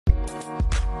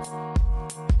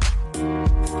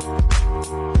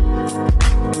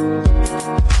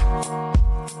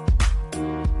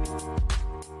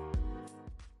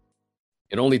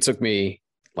It only took me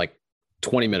like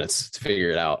 20 minutes to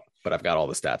figure it out, but I've got all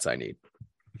the stats I need.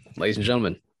 Ladies and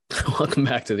gentlemen, welcome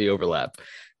back to The Overlap.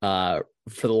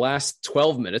 For the last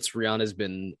 12 minutes, Rihanna's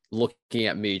been looking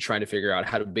at me trying to figure out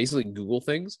how to basically Google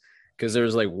things because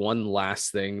there's like one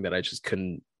last thing that I just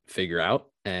couldn't figure out.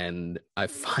 And I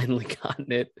finally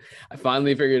gotten it. I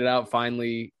finally figured it out,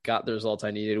 finally got the results I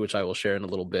needed, which I will share in a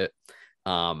little bit.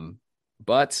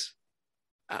 But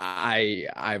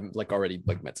I'm like already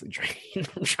like mentally drained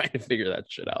from trying to figure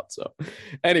that shit out. So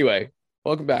anyway,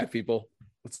 welcome back, people.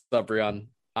 What's up, Rihanna?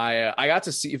 I got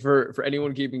to see, for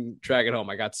anyone keeping track at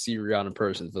home, I got to see Rihanna in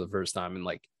person for the first time in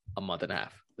like a month and a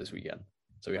half this weekend.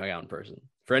 So we hung out in person.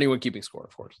 For anyone keeping score,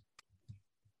 of course.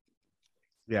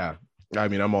 Yeah, I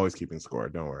mean, I'm always keeping score.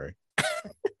 Don't worry.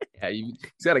 Yeah, he's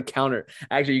got a counter.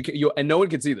 Actually, you and no one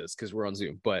can see this because we're on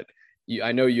Zoom, but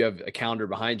I know you have a calendar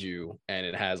behind you, and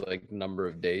it has like number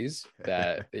of days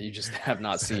that you just have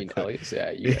not seen. Elliot,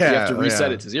 you have to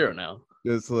reset it to 0 now.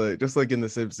 Just like in The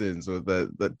Simpsons with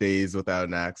the days without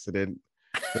an accident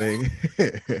thing.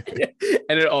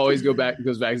 And it always goes back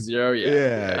to 0.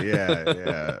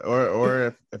 Yeah.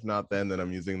 Or if not, then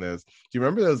I'm using those. Do you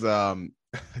remember those?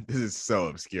 This is so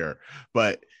obscure,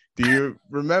 but do you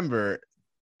remember?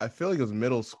 I feel like it was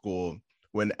middle school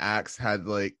when Axe had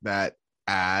like that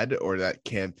ad or that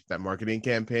marketing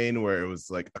campaign where it was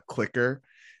like a clicker.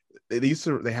 They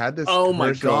had this commercial.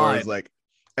 My God. It was like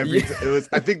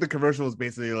I think the commercial was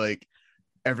basically like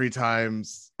every time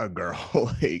a girl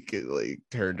like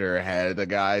turned her head, the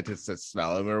guy to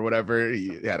smell him or whatever,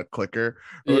 he had a clicker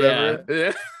or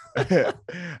whatever.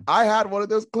 I had one of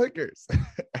those clickers.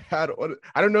 I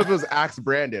don't know if it was Axe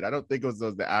branded. I don't think it was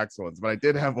the Axe ones, but I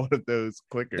did have one of those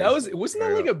clickers. Wasn't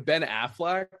that like a Ben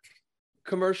Affleck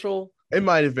commercial? It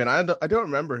might have been. I don't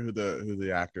remember who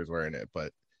the actors were in it,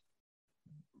 but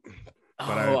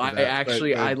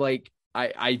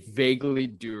I vaguely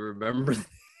do remember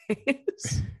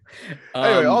this.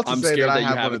 Anyway, also I'm say scared that I you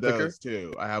have one of a clicker. those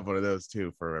too. I have one of those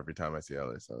too for every time I see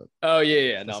Ellie. So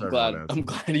yeah. No, I'm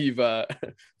glad you've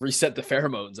reset the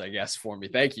pheromones, I guess, for me.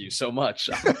 Thank you so much.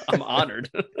 I'm honored.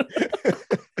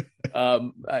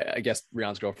 I guess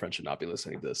Rihanna's girlfriend should not be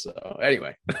listening to this. So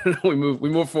anyway, we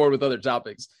move forward with other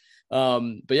topics.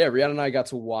 But yeah, Rihanna and I got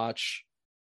to watch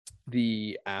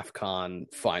the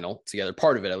AFCON final together,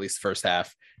 part of it, at least the first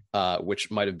half, which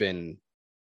might have been,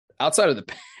 outside of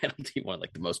the penalty, one of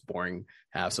like the most boring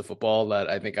halves of football that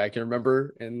I think I can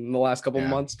remember in the last couple of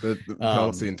months.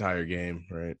 Almost the entire game,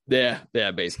 right? Yeah,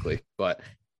 basically. But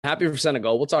happy for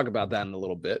Senegal. We'll talk about that in a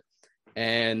little bit.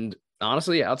 And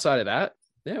honestly, outside of that,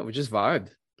 yeah, we just vibed,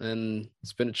 and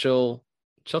it's been a chill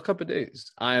couple of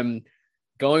days. I'm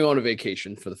going on a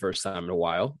vacation for the first time in a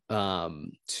while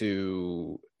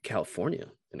to California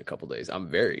in a couple of days.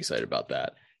 I'm very excited about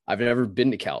that. I've never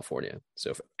been to California. So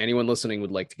if anyone listening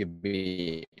would like to give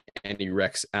me any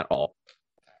recs at all,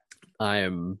 I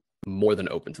am more than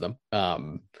open to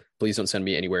them. Please don't send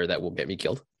me anywhere that will get me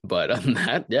killed. But other than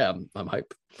that, yeah, I'm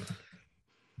hyped.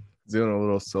 Doing a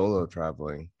little solo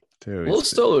traveling too. A little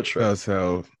solo trip.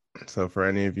 So for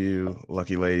any of you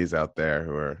lucky ladies out there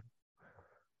who are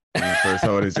for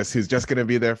someone who's just going to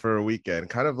be there for a weekend,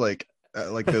 kind of like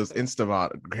those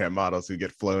Instagram models who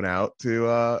get flown out to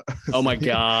oh my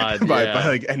God, by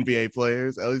like NBA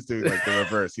players. At least doing like the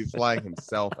reverse. He's flying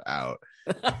himself out.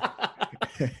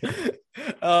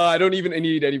 I don't even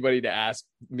need anybody to ask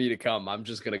me to come. I'm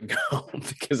just gonna go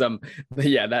because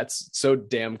that's so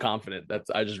damn confident that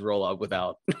I just roll up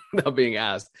without being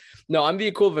asked. No, I'm the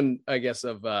equivalent, I guess,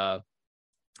 of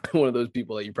one of those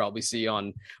people that you probably see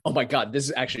on, oh my God, this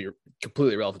is actually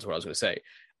completely relevant to what I was going to say.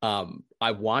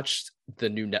 I watched the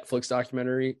new Netflix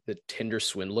documentary, The Tinder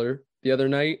Swindler, the other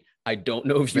night. I don't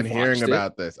know if you've been hearing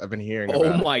about this. I've been hearing about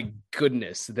it. Oh my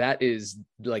goodness. That is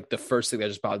like the first thing that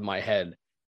just popped in my head.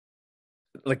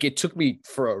 Like it took me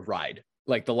for a ride.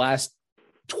 Like the last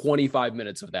 25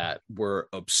 minutes of that were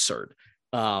absurd.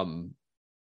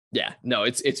 Yeah, no,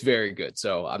 it's very good.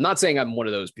 So I'm not saying I'm one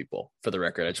of those people, for the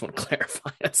record. I just want to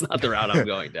clarify. That's not the route I'm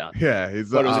going down. Yeah, he's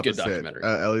the opposite. It was a good documentary.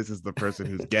 At least is the person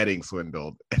who's getting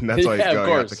swindled, and that's why he's going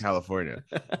out to California.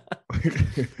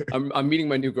 I'm meeting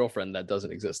my new girlfriend that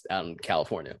doesn't exist out in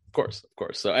California. Of course.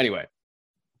 So anyway,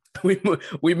 we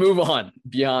move on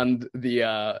beyond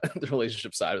the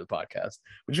relationship side of the podcast,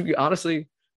 which honestly,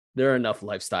 there are enough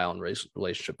lifestyle and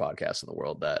relationship podcasts in the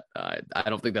world that I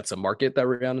don't think that's a market that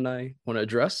Rihanna and I want to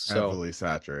address. So heavily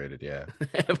saturated, yeah.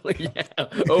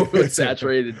 Overly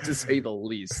saturated to say the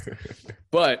least.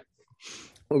 But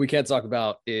what we can't talk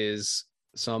about is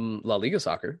some La Liga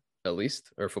soccer, at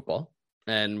least, or football.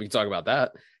 and we can talk about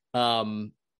that.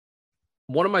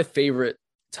 One of my favorite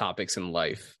topics in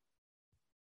life,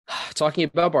 talking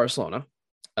about Barcelona.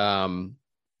 I'm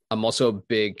also a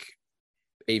big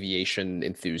aviation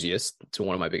enthusiast. It's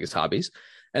one of my biggest hobbies.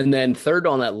 And then third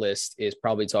on that list is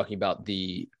probably talking about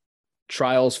the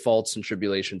trials, faults, and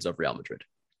tribulations of Real Madrid.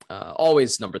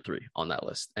 Always number 3 on that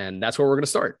list. And that's where we're going to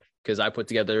start because I put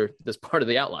together this part of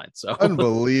the outline. So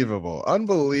unbelievable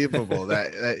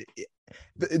that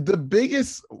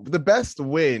the best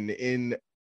win in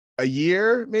a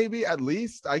year, maybe at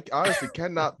least. I honestly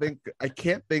can't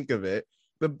think of it.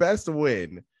 The best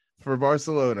win for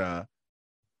Barcelona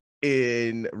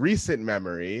in recent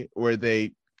memory, where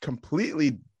they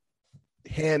completely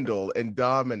handle and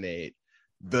dominate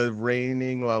the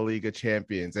reigning La Liga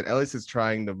champions. And Ellis is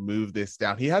trying to move this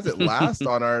down. He has it last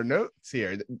on our notes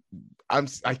here.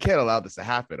 I can't allow this to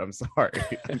happen. I'm sorry.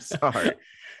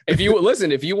 If you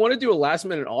want to do a last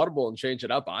minute audible and change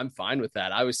it up, I'm fine with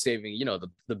that. I was saving,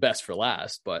 the best for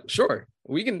last, but sure,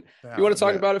 we can. You want to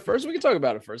talk about it first? We can talk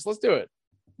about it first. Let's do it.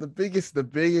 The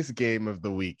biggest game of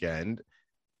the weekend.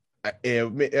 I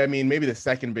mean, maybe the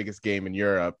second biggest game in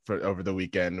Europe over the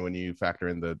weekend when you factor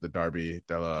in the Derby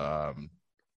della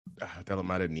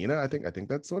Madonnina. I think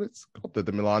that's what it's called,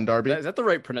 the Milan Derby. Is that the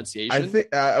right pronunciation? I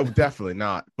think definitely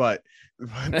not. But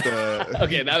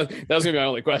okay, that was gonna be my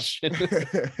only question.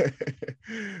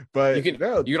 But you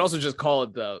can also just call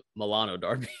it the Milano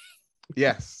Derby.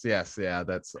 Yes, yeah,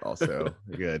 that's also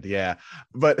good. Yeah,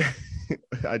 but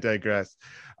I digress.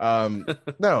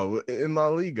 No, in La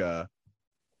Liga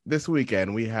this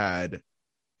weekend we had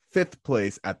 5th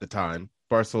place at the time,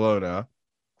 Barcelona,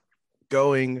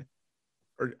 going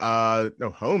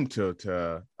home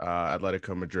to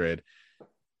Atletico Madrid,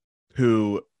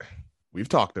 who we've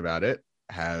talked about it,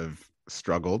 have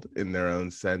struggled in their own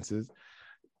senses,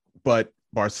 but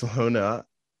Barcelona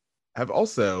have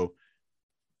also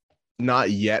not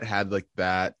yet had like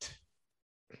that,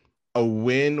 a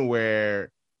win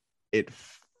where it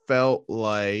felt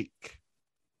like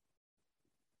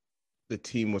the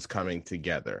team was coming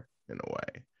together in a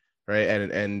way, right?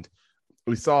 And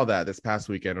we saw that this past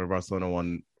weekend where Barcelona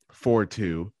won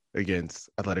 4-2 against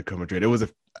Atletico Madrid. It was a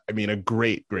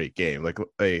great game. Like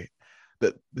the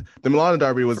Milan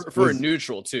Derby was a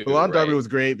neutral too. Milan Derby was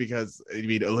great because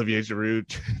Olivier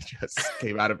Giroud just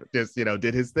came out of it, just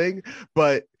did his thing,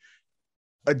 but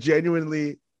a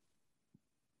genuinely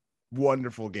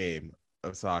wonderful game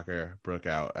of soccer broke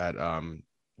out at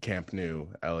Camp Nou,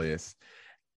 Elias.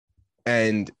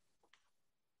 And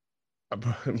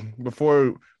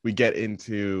before we get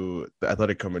into the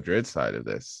Atletico Madrid side of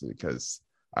this, because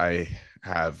I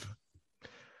have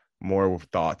more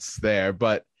thoughts there,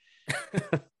 but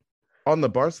on the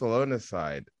Barcelona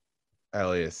side,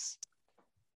 Elias,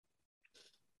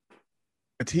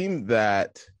 a team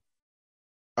that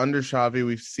under Xavi,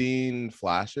 we've seen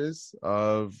flashes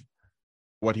of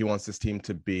what he wants this team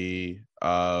to be,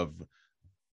 of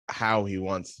how he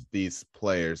wants these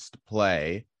players to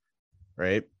play,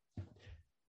 right?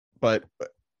 But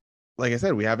like I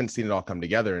said, we haven't seen it all come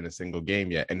together in a single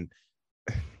game yet. And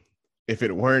if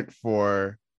it weren't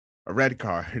for a red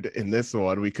card in this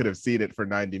one, we could have seen it for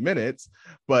 90 minutes.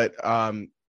 But I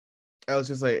was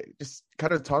just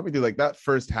kind of talk me through like that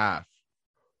first half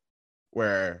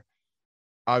where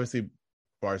obviously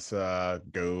Barca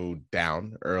go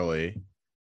down early,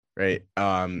 right?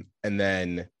 And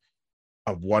then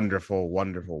a wonderful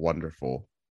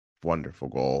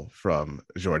goal from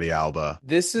Jordi Alba.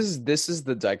 This is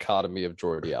the dichotomy of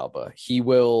Jordi Alba. He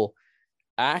will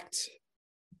act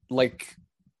like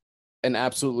an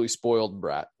absolutely spoiled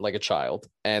brat, like a child,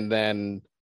 and then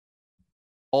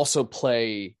also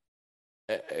play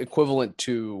equivalent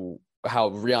to how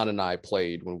Rian and I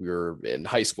played when we were in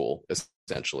high school,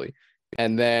 essentially.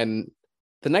 And then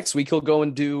the next week he'll go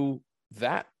and do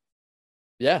that.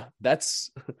 Yeah, that's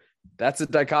a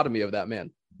dichotomy of that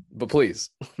man. But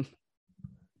please.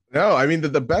 No, I mean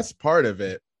the best part of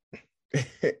it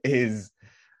is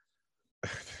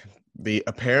the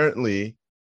apparently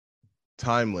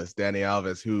timeless Dani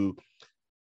Alves, who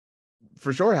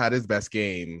for sure had his best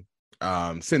game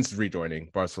since rejoining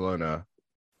Barcelona.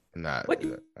 In that, what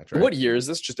right? What year is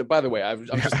this? Just by the way, I'm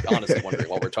just honestly wondering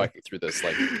while we're talking through this,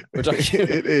 like we're talking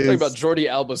about Jordi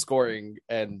Alba scoring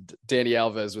and Dani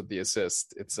Alves with the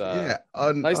assist. It's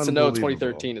nice to know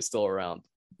 2013 is still around.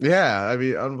 Yeah, I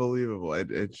mean, unbelievable.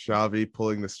 It's Xavi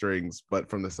pulling the strings, but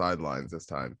from the sidelines this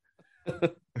time.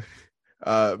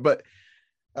 But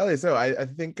okay, so I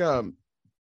think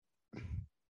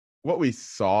what we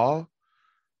saw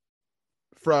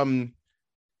from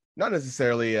not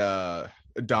necessarily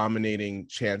dominating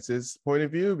chances point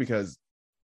of view, because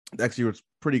Actually, was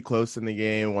pretty close in the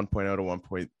game, 1.0 to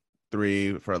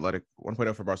 1.3 for Athletic,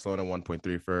 1.0 for Barcelona,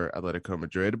 1.3 for Atletico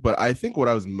Madrid. But I think what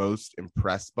I was most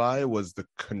impressed by was the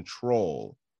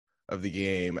control of the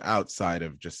game outside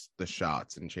of just the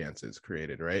shots and chances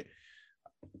created, right?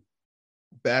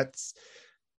 That's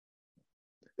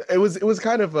it was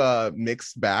kind of a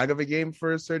mixed bag of a game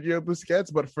for Sergio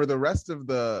Busquets, but for the rest of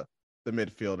the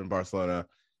midfield in Barcelona,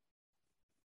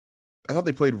 I thought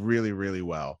they played really, really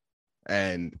well.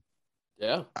 And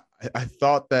Yeah. I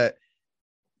thought that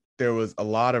there was a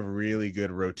lot of really good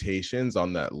rotations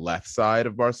on that left side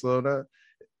of Barcelona.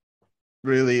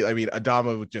 Really, I mean,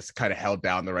 Adama just kind of held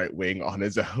down the right wing on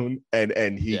his own,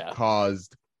 and he Yeah.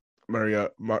 caused Mario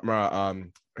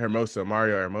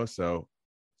Hermoso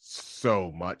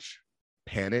so much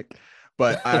panic.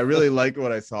 But I really liked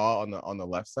what I saw on the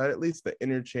left side, at least the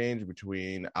interchange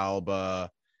between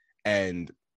Alba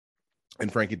and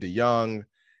Frankie De Jong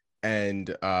and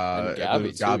And I believe it Gabby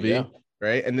was too. Yeah. Gabi,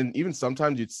 right? And then even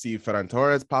sometimes you'd see Ferran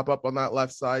Torres pop up on that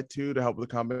left side too to help with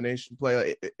the combination play.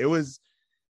 Like, it was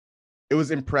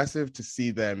impressive to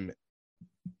see them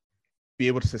be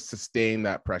able to sustain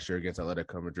that pressure against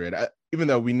Atletico Madrid, even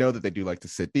though we know that they do like to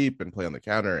sit deep and play on the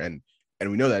counter, and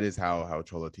we know that is how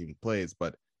Cholo team plays.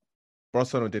 But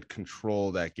Barcelona did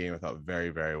control that game, I thought, very,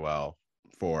 very well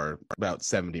for about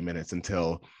 70 minutes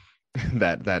until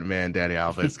that man Dani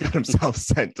Alves got himself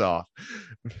sent off.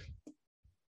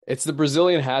 It's the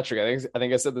Brazilian hat trick. I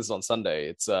think I said this on Sunday.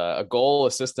 It's a goal,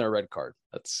 assist, and a red card.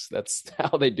 That's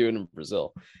how they do it in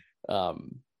Brazil.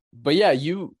 But yeah,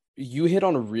 you hit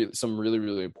on some really,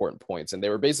 really important points, and they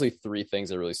were basically three things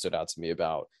that really stood out to me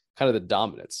about kind of the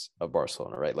dominance of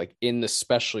Barcelona, right? Like in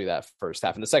especially that first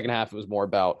half. In the second half, it was more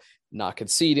about not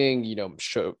conceding,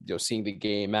 seeing the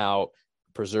game out,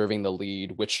 preserving the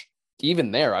lead, which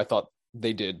even there, I thought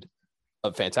they did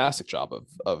a fantastic job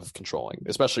of controlling,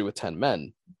 especially with 10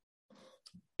 men.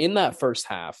 In that first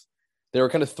half, there were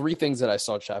kind of three things that I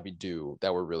saw Xavi do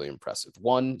that were really impressive.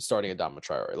 One, starting Adama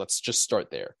Traore. Let's just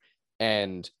start there.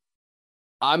 And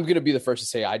I'm going to be the first to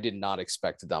say I did not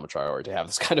expect Adama Traore to have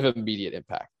this kind of immediate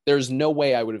impact. There's no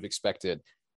way I would have expected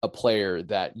a player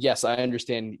that, yes, I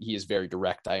understand he is very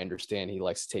direct. I understand he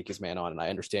likes to take his man on, and I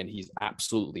understand he's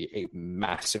absolutely a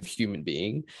massive human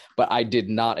being, but I did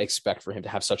not expect for him to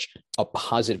have such a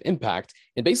positive impact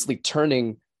in basically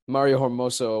turning Mario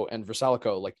Hermoso and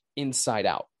Versalico like inside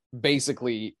out,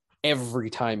 basically every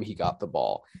time he got the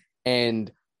ball.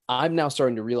 And I'm now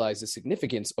starting to realize the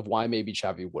significance of why maybe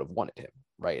Xavi would have wanted him,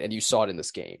 right? And you saw it in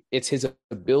this game. It's his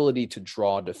ability to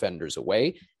draw defenders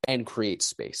away and create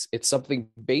space. It's something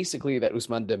basically that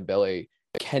Ousmane Dembele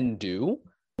can do,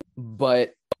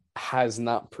 but has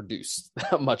not produced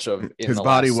that much of. His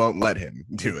body won't let him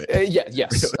do it.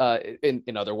 Yes.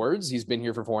 In other words, he's been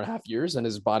here for 4.5 years, and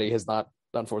his body has not,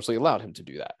 unfortunately, allowed him to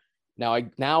do that.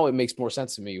 Now it makes more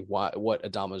sense to me what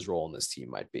Adama's role in this team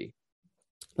might be.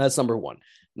 That's number one.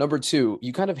 Number two,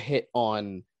 you kind of hit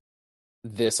on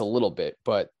this a little bit,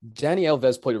 but Dani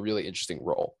Alves played a really interesting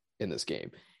role in this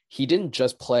game. He didn't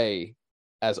just play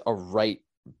as a right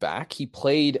back. He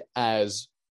played as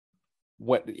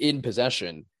what in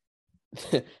possession,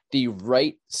 the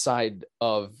right side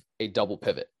of a double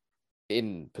pivot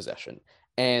in possession.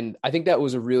 And I think that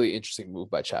was a really interesting move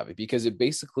by Xavi, because it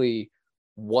basically,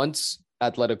 once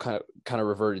Atletico kind of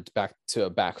reverted back to a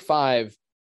back five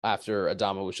after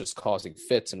Adama was just causing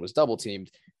fits and was double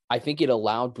teamed, I think it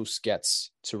allowed Busquets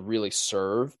to really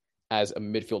serve as a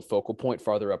midfield focal point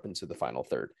farther up into the final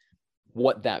third.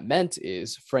 What that meant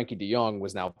is Frankie De Jong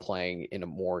was now playing in a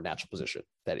more natural position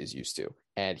that he's used to.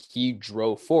 And he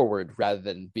drove forward rather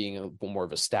than being more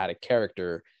of a static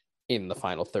character in the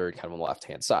final third, kind of on the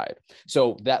left-hand side.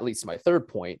 So that leads to my third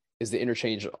point, is the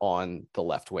interchange on the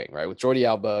left wing, right? With Jordi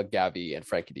Alba, Gavi, and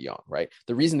Frankie De Jong, right?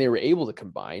 The reason they were able to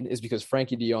combine is because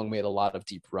Frankie De Jong made a lot of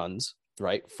deep runs,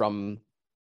 right? From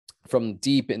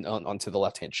deep onto the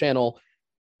left-hand channel.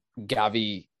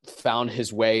 Gavi found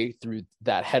his way through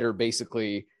that header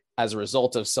basically as a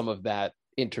result of some of that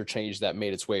interchange that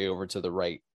made its way over to the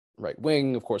right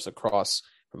wing, of course, across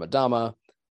from Adama.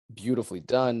 Beautifully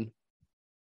done.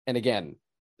 And again,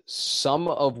 some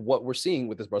of what we're seeing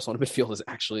with this Barcelona midfield is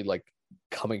actually like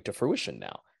coming to fruition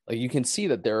now. Like you can see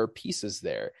that there are pieces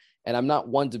there. And I'm not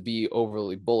one to be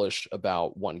overly bullish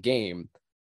about one game,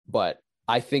 but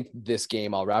I think this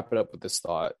game, I'll wrap it up with this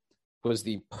thought, was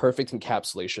the perfect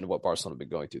encapsulation of what Barcelona have been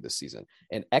going through this season.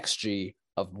 An XG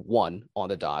of 1 on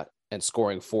the dot and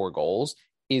scoring 4 goals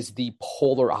is the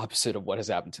polar opposite of what has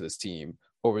happened to this team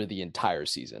over the entire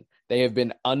season. They have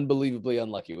been unbelievably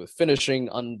unlucky with finishing,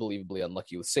 unbelievably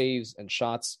unlucky with saves and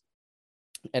shots.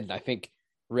 And I think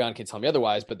Rian can tell me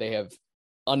otherwise, but they have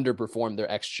underperformed their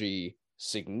XG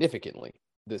significantly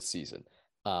this season.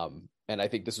 And I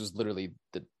think this was literally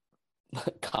the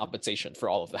compensation for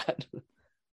all of that.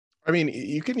 I mean,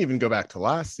 you can even go back to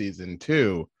last season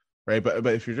too, right? But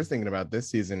if you're just thinking about this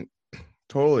season,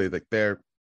 totally, like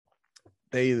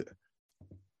they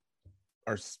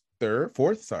are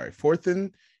fourth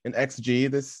in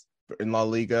XG this in La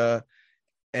Liga,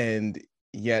 and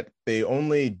yet they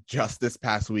only just this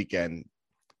past weekend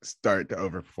start to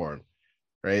overperform,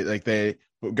 right? Like they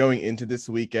going into this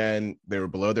weekend, they were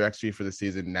below their XG for the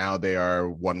season. Now they are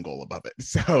 1 goal above it.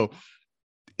 So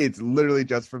it's literally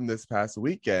just from this past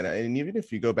weekend. And even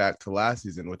if you go back to last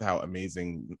season with how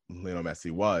amazing Lionel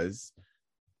Messi was,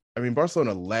 I mean,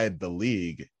 Barcelona led the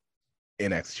league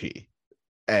in XG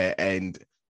and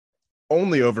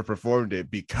only overperformed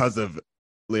it because of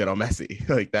Lionel Messi.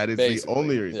 Like that is basically the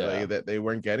only reason like, that they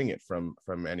weren't getting it from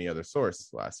any other source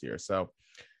last year. So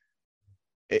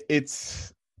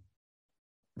it's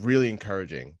really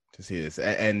encouraging to see this,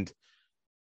 and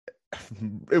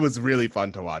it was really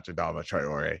fun to watch Adama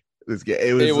Traore.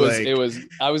 It was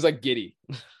I was like giddy.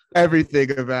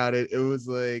 Everything about it. It was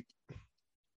like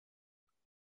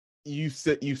you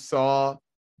saw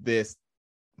this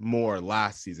more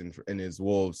last season in his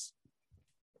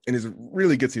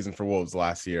really good season for Wolves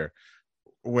last year,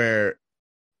 where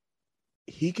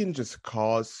he can just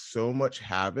cause so much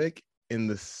havoc in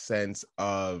the sense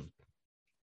of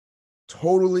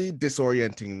totally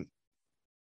disorienting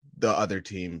the other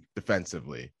team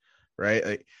defensively, right?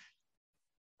 Like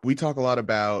we talk a lot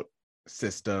about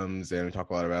systems and we talk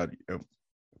a lot about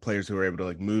players who are able to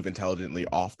like move intelligently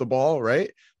off the ball,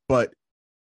 right? But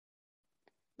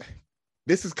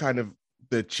this is kind of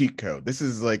the cheat code. This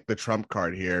is like the trump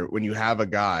card here when you have a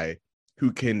guy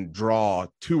who can draw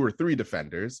 2 or 3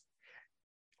 defenders,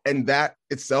 and that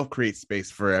itself creates space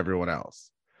for everyone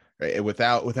else, right?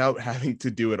 Without having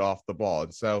to do it off the ball.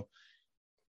 And so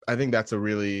I think that's a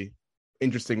really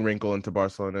interesting wrinkle into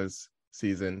Barcelona's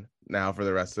season now for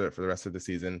the rest of the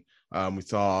season. We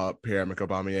saw Pierre-Emerick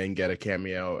Aubameyang get a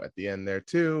cameo at the end there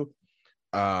too.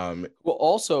 Well,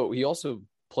 also he also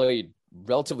played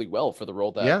relatively well for the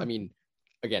role that I mean,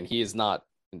 again, he is not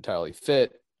entirely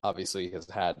fit. Obviously, he has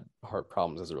had heart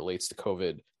problems as it relates to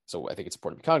COVID, so I think it's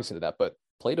important to be cognizant of that. But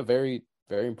played a very,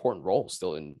 very important role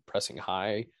still in pressing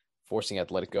high, forcing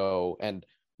Atletico. And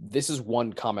this is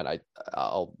one comment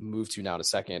I'll move to now in a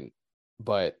second,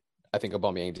 but I think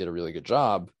Aubameyang did a really good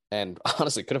job and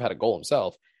honestly could have had a goal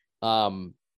himself.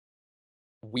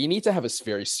 We need to have a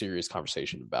very serious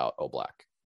conversation about Oblak.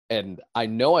 And I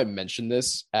know I mentioned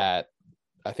this at,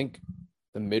 I think,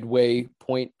 the midway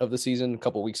point of the season a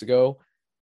couple of weeks ago,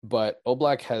 but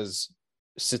Oblak has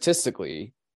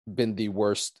statistically been the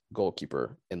worst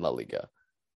goalkeeper in La Liga.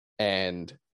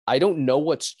 And I don't know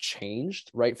what's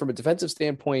changed, right? From a defensive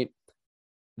standpoint,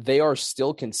 they are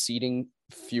still conceding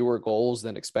fewer goals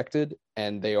than expected.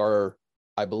 And they are,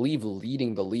 I believe,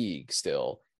 leading the league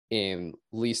still in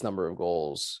least number of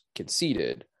goals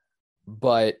conceded.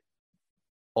 But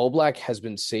Oblak has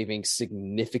been saving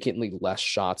significantly less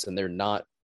shots, and they're not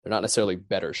necessarily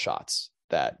better shots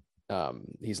that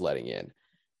he's letting in.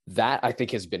 That I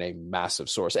think has been a massive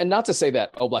source. And not to say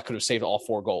that Oblak could have saved all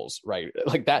 4 goals, right?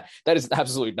 Like that is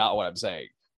absolutely not what I'm saying.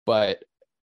 But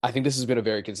I think this has been a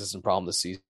very consistent problem this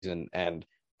season. And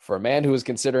for a man who was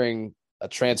considering a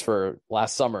transfer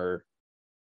last summer,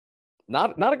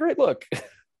 not a great look.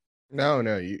 No,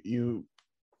 you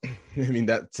I mean,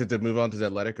 that to move on to the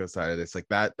Atletico side of this, like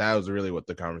that was really what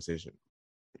the conversation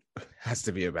has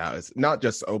to be about. It's not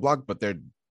just Oblak, but their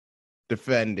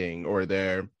defending or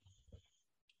their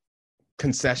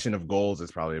concession of goals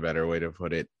is probably a better way to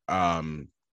put it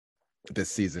this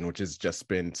season, which has just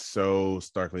been so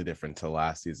starkly different to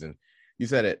last season. You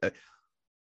said it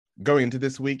going into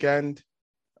this weekend.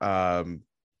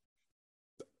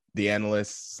 The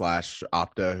analyst /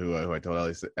 Opta, who I told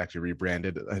Ellie actually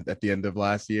rebranded at the end of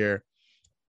last year,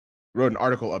 wrote an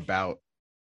article about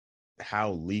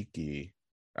how leaky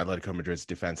Atletico Madrid's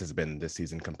defense has been this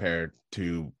season compared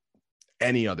to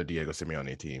any other Diego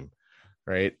Simeone team,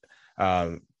 right?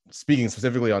 Speaking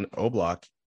specifically on Oblak,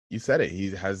 you said it.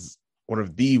 He has one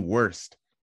of the worst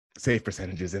save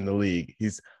percentages in the league.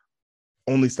 He's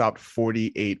only stopped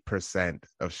 48%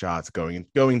 of shots going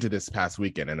to this past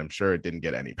weekend, and I'm sure it didn't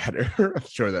get any better. I'm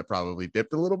sure that probably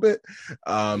dipped a little bit.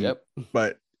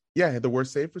 But yeah, the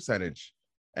worst save percentage.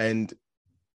 And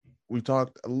we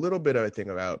talked a little bit, I think,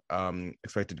 about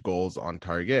expected goals on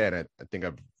target, and I think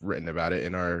I've written about it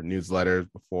in our newsletter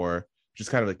before, which is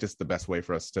kind of like just the best way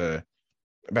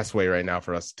right now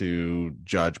for us to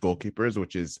judge goalkeepers,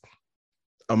 which is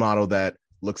a model that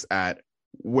looks at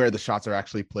where the shots are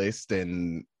actually placed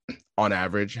and on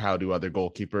average, how do other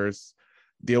goalkeepers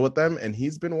deal with them? And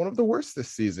he's been one of the worst this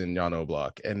season, Jan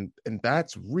Oblak. And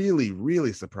that's really,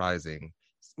 really surprising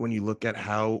when you look at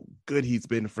how good he's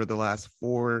been for the last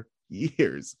 4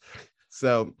 years.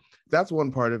 So that's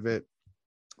one part of it.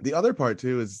 The other part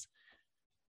too is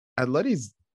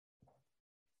Atleti's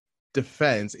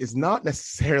defense is not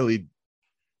necessarily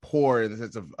poor in the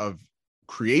sense of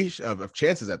creation of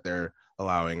chances that they're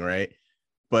allowing, right?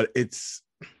 But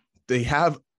they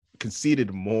have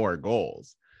conceded more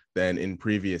goals than in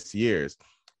previous years,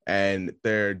 and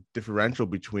their differential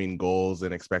between goals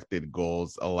and expected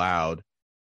goals allowed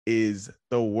is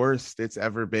the worst it's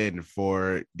ever been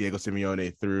for Diego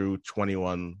Simeone through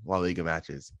 21 La Liga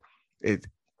matches.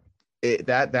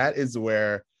 That is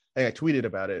where I tweeted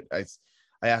about it. I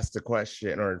asked a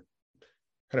question, or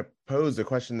kind of posed a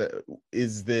question, that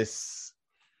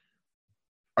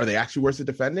are they actually worse at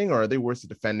defending, or are they worse at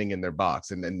defending in their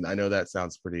box? And I know that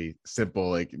sounds pretty simple.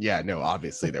 Like, yeah, no,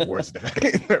 obviously they're worse at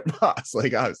defending in their box,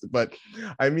 like obviously. But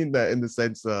I mean that in the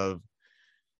sense of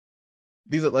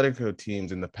these Atletico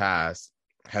teams in the past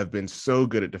have been so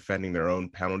good at defending their own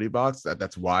penalty box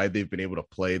that's why they've been able to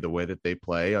play the way that they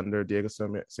play under Diego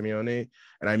Simeone.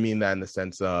 And I mean that in the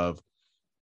sense of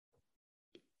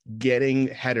getting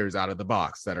headers out of the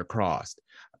box that are crossed.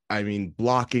 I mean,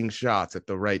 blocking shots at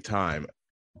the right time.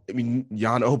 I mean,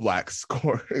 Jan Oblak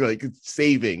score, like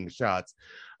saving shots.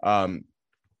 Atletico,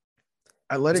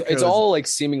 it's all like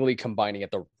seemingly combining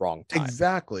at the wrong time.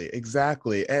 Exactly.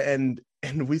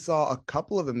 And we saw a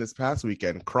couple of them this past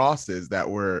weekend, crosses that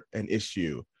were an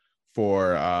issue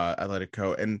for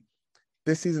Atletico. And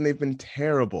this season they've been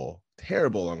terrible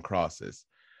on crosses.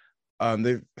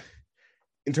 They've,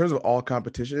 in terms of all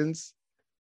competitions,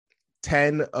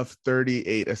 10 of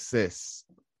 38 assists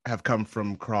have come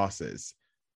from crosses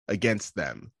against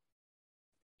them.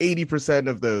 80%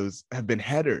 of those have been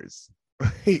headers.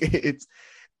 It's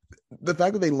the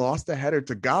fact that they lost a header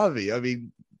to Gavi. I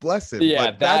mean, bless him.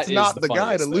 Yeah, but that's not the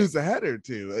guy to thing. lose a header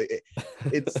to.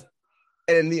 It's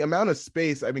and the amount of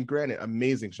space. I mean, granted,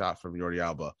 amazing shot from Jordi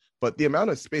Alba, but the amount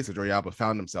of space that Jordi Alba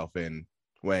found himself in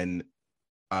when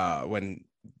Dani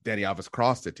Alves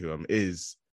crossed it to him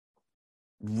is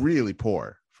really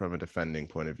poor from a defending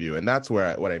point of view. And that's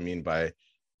what I mean by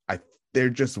they're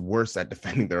just worse at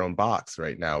defending their own box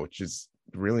right now, which is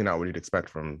really not what you'd expect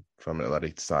from an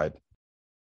Athletic side.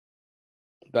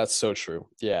 That's so true.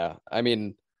 Yeah. I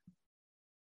mean,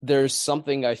 there's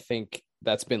something I think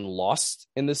that's been lost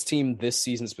in this team this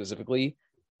season specifically.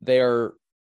 They're,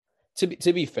 to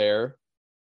be fair,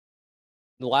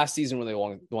 the last season when they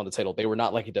won the title, they were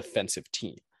not like a defensive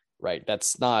team, right?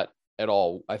 That's not at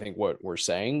all, I think, what we're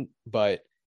saying, but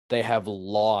they have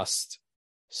lost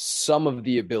some of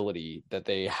the ability that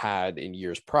they had in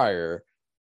years prior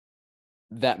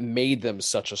that made them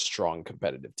such a strong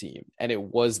competitive team. And it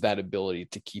was that ability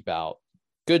to keep out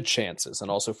good chances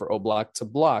and also for Oblak to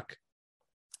block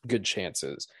good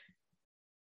chances.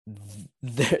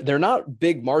 They're not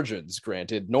big margins,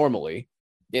 granted, normally.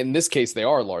 In this case, they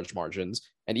are large margins,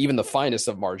 and even the finest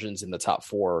of margins in the top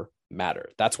four matter.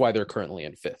 That's why they're currently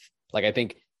in fifth. Like, I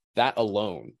think that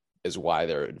alone is why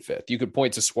they're in fifth. You could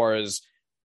point to Suarez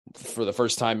for the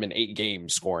first time in 8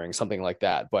 games scoring, something like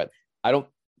that. But I don't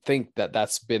think that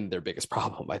that's been their biggest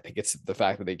problem. I think it's the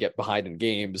fact that they get behind in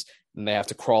games and they have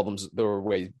to crawl their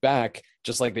way back,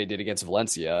 just like they did against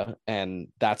Valencia. And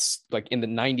that's like in the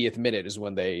 90th minute is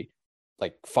when they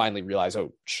like finally realize,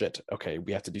 oh shit, okay,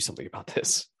 we have to do something about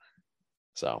this.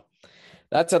 So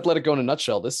that's Atletico in a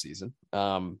nutshell this season.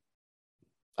 I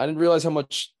didn't realize how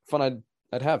much fun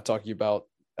I'd have talking about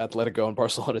Atletico and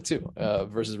Barcelona too,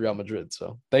 versus Real Madrid.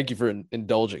 So thank you for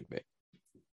indulging me.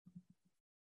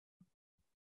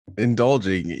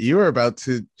 Indulging, you were about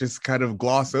to just kind of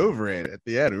gloss over it at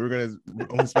the end. We were going to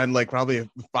only spend like probably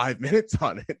 5 minutes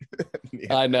on it.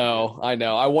 Yeah. I know.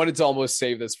 I wanted to almost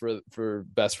save this for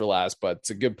best for last, but it's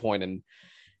a good point. And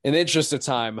in the interest of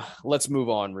time, let's move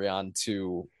on, Rian,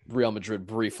 to Real Madrid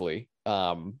briefly.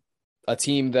 A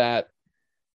team that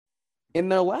in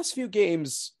their last few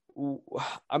games,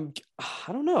 I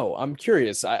don't know. I'm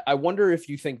curious. I wonder if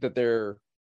you think that they're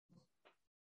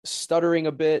stuttering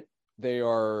a bit. They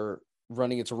are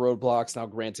running into roadblocks. Now,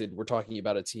 granted, we're talking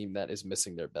about a team that is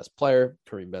missing their best player,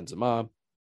 Karim Benzema,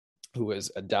 who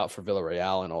is a doubt for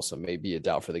Villarreal and also maybe a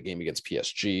doubt for the game against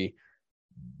PSG.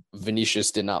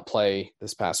 Vinicius did not play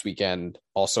this past weekend,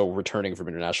 also returning from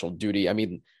international duty. I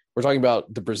mean, we're talking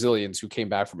about the Brazilians who came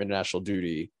back from international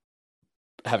duty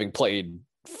having played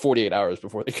 48 hours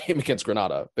before the game against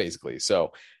Granada, basically.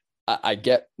 So I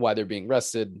get why they're being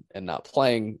rested and not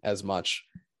playing as much.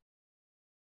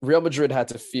 Real Madrid had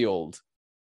to field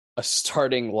a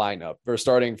starting lineup or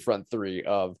starting front three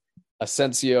of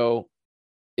Asensio,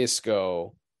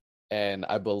 Isco, and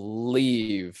I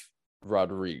believe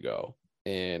Rodrigo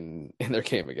in their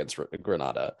game against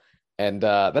Granada. And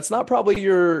that's not probably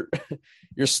your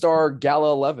star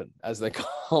Gala 11, as they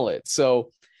call it.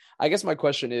 So I guess my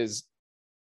question is,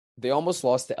 they almost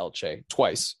lost to Elche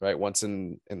twice, right? Once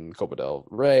in Copa del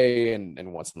Rey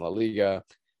and once in La Liga.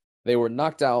 They were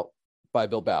knocked out by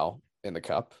Bilbao in the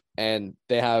cup, and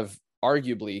they have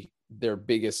arguably their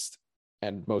biggest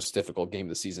and most difficult game of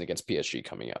the season against PSG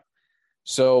coming up.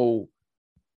 So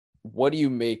what do you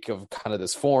make of kind of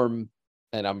this form?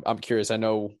 And I'm curious, I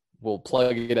know we'll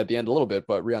plug it at the end a little bit,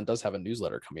 but Rian does have a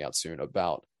newsletter coming out soon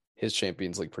about his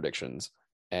Champions League predictions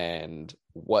and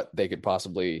what they could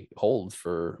possibly hold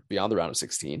for beyond the round of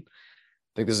 16. I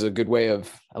think this is a good way of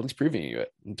at least previewing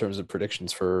it in terms of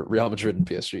predictions for Real Madrid and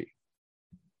PSG.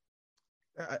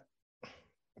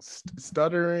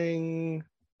 Stuttering.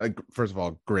 First of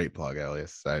all, great plug,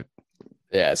 Elias.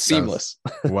 Yeah, seamless.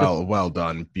 Well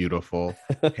done. Beautiful.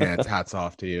 Hats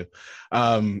off to you.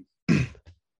 On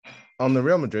the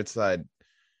Real Madrid side,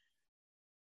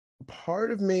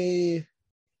 part of me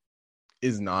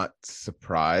is not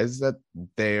surprised that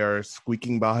they are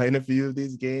squeaking by in a few of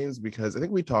these games, because I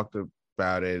think we talked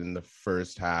about it in the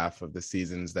first half of the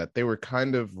seasons that they were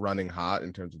kind of running hot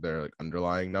in terms of their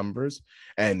underlying numbers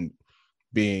and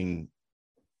being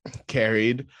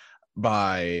carried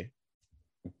by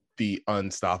the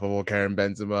unstoppable Karim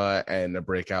Benzema and a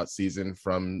breakout season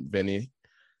from Vinny.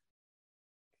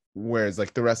 Whereas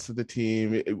the rest of the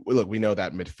team, look, we know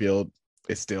that midfield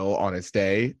is still on its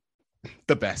day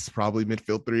the best probably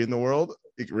midfield three in the world,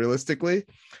 realistically.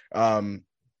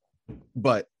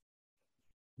 But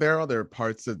there are other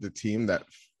parts of the team that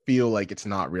feel like it's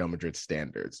not Real Madrid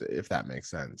standards, if that makes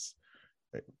sense.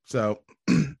 So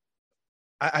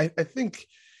I think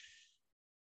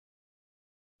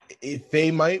if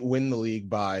they might win the league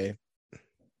by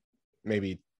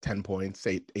maybe 10 points,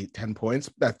 10 points,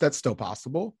 that's still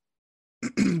possible.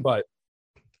 But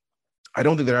I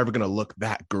don't think they're ever going to look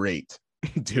that great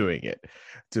doing it,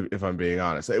 if I'm being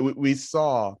honest. We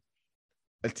saw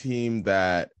a team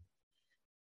that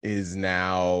is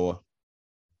now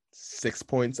 6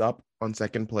 points up on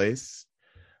second place,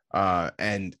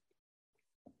 and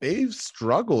they've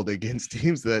struggled against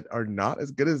teams that are not as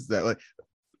good as that.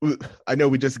 I know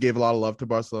we just gave a lot of love to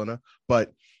Barcelona,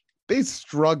 but they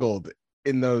struggled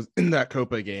in that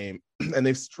Copa game, and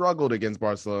they've struggled against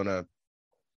Barcelona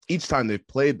each time they've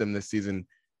played them this season.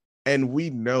 And we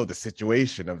know the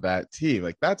situation of that team.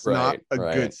 That's not a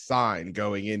good sign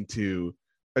going into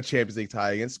a Champions League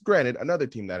tie against, granted, another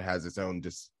team that has its own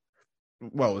it's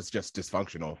just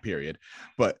dysfunctional, period.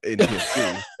 But in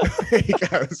PSG,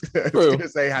 I was going to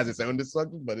say has its own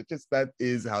dysfunction, but that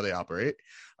is how they operate.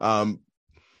 But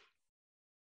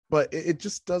it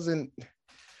just doesn't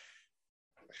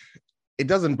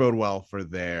bode well for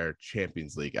their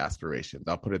Champions League aspirations.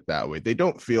 I'll put it that way. They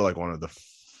don't feel like one of the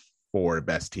four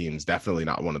best teams, definitely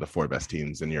not one of the four best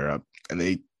teams in Europe, and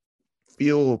they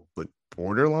feel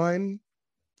borderline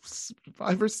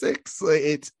 5 or 6.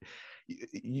 It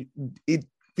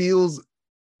feels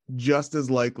just as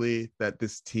likely that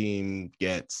this team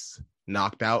gets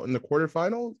knocked out in the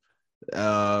quarterfinals.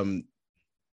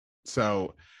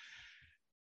 So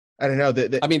I don't know.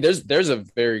 I mean, there's a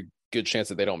very good chance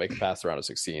that they don't make it past the round of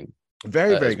 16.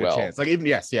 Very, very good chance. Even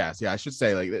yes, I should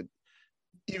say that.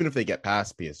 Even if they get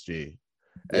past PSG,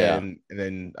 and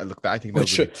then I think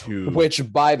those are the two.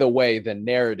 Which, by the way, the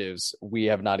narratives we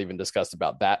have not even discussed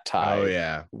about that tie. Oh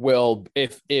yeah, will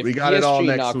if we got PSG it all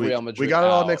next week. Real Madrid we got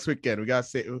it all next weekend. We got to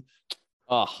save. We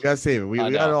got to save it. We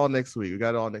got it all next week. We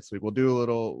got it all next week. We'll do a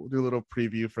little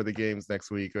preview for the games next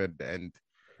week, and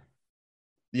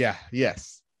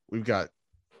we've got.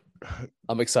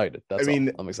 I'm excited.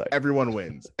 I'm excited. Everyone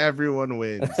wins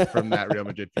from that Real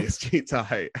Madrid PSG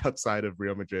tie outside of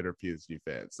Real Madrid or PSG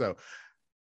fans. So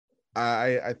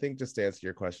I think, just to answer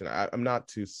your question, I'm not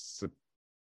too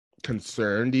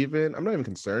concerned. I'm not even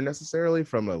concerned necessarily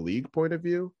from a league point of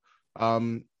view.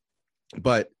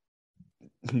 But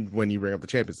when you bring up the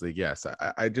Champions League, yes,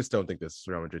 I just don't think this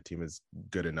Real Madrid team is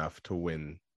good enough to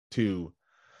win 2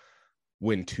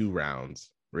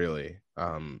 rounds, really.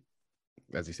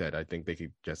 As you said, I think they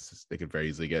could very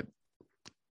easily get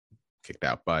kicked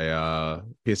out by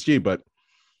PSG, but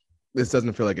this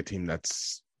doesn't feel like a team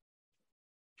that's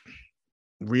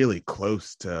really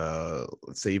close to,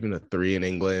 let's say, even a 3 in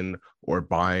England or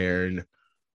Bayern.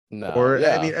 No,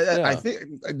 I think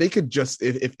they could just,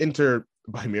 if Inter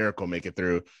by miracle make it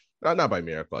through, not by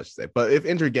miracle, I should say, but if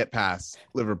Inter get past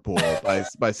Liverpool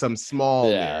by some small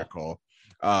Yeah, miracle,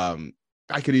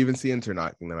 I could even see Inter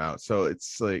knocking them out. So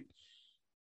it's like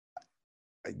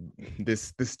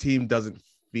this team doesn't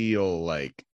feel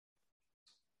like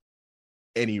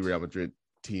any Real Madrid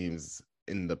teams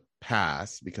in the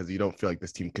past, because you don't feel like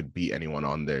this team could beat anyone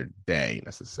on their day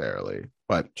necessarily.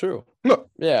 But true. look,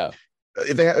 Yeah,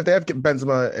 if they have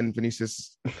Benzema and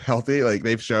Vinicius healthy, like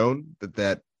they've shown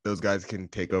that those guys can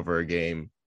take over a game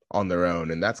on their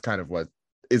own, and that's kind of what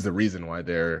is the reason why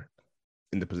they're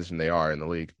in the position they are in the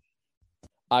league.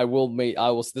 I will make.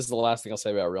 I will. This is the last thing I'll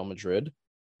say about Real Madrid.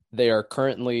 They are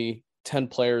currently 10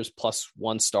 players plus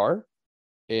 1 star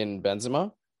in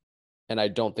Benzema, and I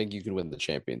don't think you can win the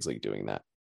Champions League doing that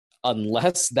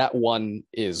unless that one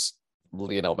is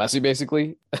Lionel Messi.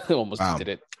 Basically, almost Wow, did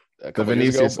it a the couple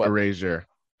years Vinicius ago, but erasure.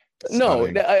 no,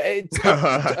 Stunning. it's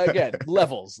again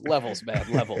levels,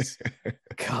 man, levels.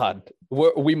 God,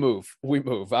 we move.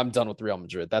 I'm done with Real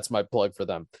Madrid. That's my plug for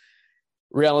them.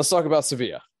 Real, let's talk about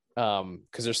Sevilla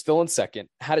because they're still in second.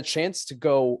 Had a chance to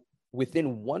go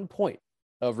within 1 point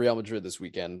of Real Madrid this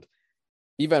weekend.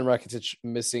 Ivan Rakitic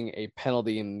missing a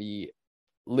penalty in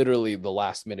literally the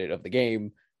last minute of the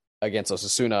game against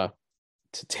Osasuna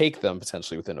to take them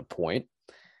potentially within a point.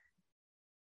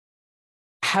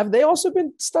 Have they also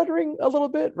been stuttering a little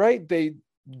bit, right? They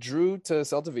drew to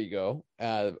Celta Vigo,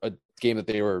 a game that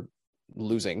they were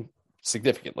losing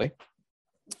significantly.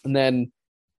 And then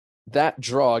that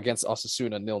draw against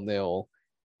Osasuna 0-0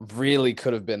 really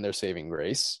could have been their saving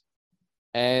grace.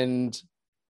 And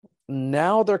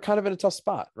now they're kind of in a tough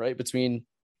spot, right? Between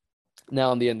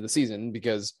now and the end of the season,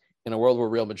 because in a world where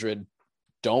Real Madrid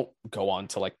don't go on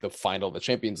to like the final of the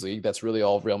Champions League, that's really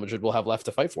all Real Madrid will have left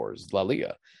to fight for is La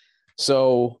Liga.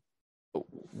 So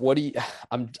what do you,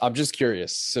 I'm just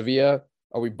curious. Sevilla,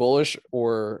 are we bullish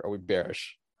or are we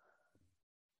bearish?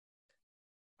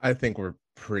 I think we're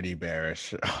pretty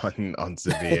bearish on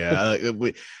Sevilla.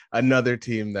 Another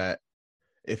team that,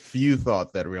 if you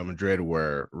thought that Real Madrid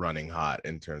were running hot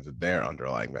in terms of their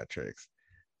underlying metrics,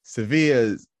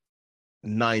 Sevilla's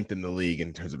ninth in the league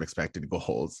in terms of expected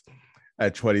goals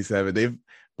at 27.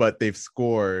 They've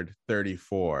scored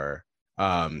 34.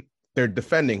 Their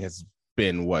defending has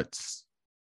been what's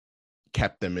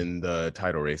kept them in the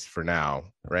title race for now,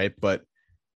 right? But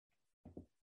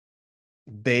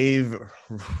they've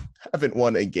haven't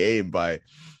won a game by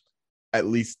at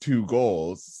least 2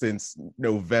 goals since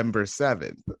November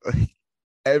 7th.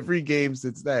 Every game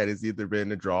since then has either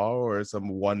been a draw or some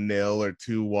 1-0 or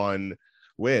 2-1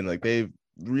 win. Like they've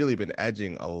really been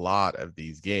edging a lot of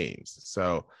these games.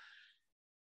 So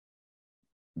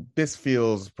this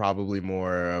feels probably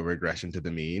more a regression to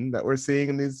the mean that we're seeing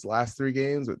in these last 3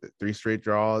 games with the 3 straight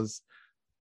draws.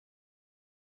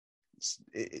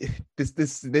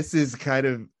 This is kind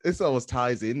of, this almost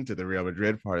ties into the Real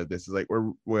Madrid part of this, is like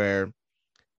where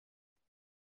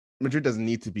Madrid doesn't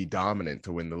need to be dominant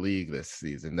to win the league this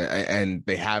season, and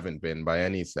they haven't been by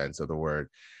any sense of the word.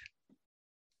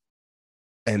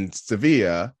 And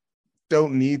Sevilla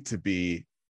don't need to be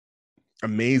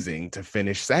amazing to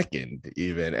finish second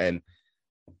even. And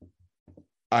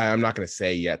I'm not going to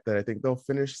say yet that I think they'll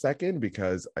finish second,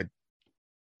 because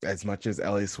as much as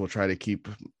Elias will try to keep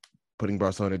putting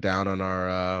Barcelona down on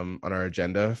our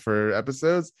agenda for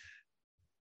episodes,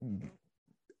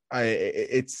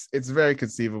 it's very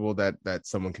conceivable that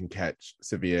someone can catch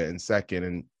Sevilla in second,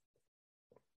 and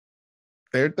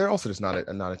they're also just not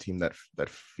a team that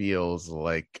feels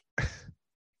like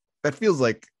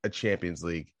a Champions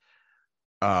League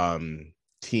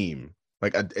team,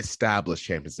 like an established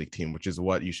Champions League team, which is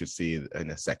what you should see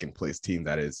in a second place team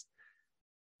that is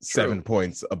 7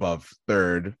 points above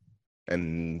third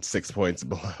and 6 points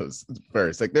below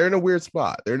first. Like they're in a weird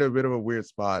spot. They're in a bit of a weird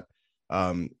spot.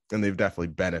 And they've definitely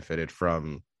benefited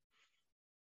from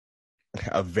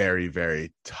a very,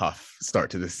 very tough start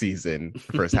to the season,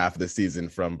 first half of the season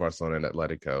from Barcelona and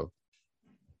Atletico.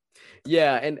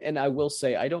 Yeah, and I will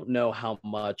say I don't know how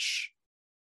much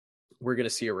we're going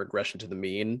to see a regression to the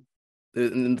mean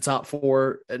in the top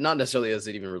 4, not necessarily as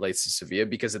it even relates to Sevilla,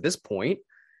 because at this point,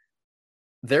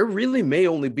 there really may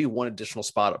only be one additional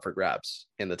spot up for grabs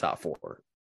in the top 4.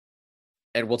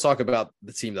 And we'll talk about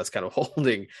the team that's kind of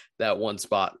holding that one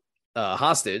spot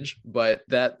hostage, but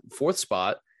that 4th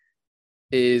spot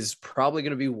is probably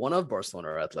going to be one of Barcelona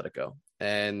or Atletico.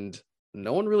 And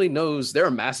no one really knows. There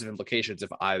are massive implications if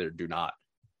either do not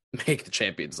make the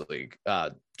Champions League.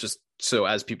 Just so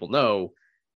as people know,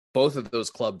 both of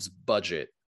those clubs budget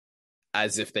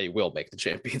as if they will make the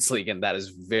Champions League, and that is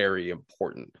very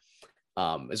important,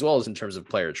 as well as in terms of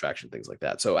player attraction, things like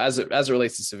that. So as it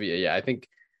relates to Sevilla, yeah, I think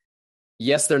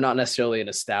yes, they're not necessarily an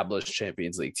established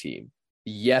Champions League team.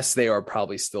 Yes, they are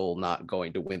probably still not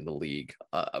going to win the league,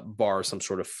 bar some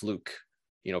sort of fluke,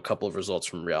 couple of results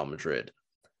from Real Madrid.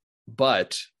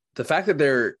 But the fact that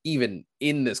they're even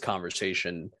in this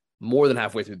conversation more than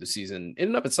halfway through the season, in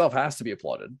and of itself, has to be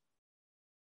applauded.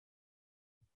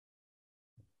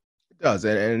 It does,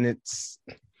 and it's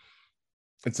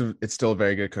still a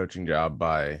very good coaching job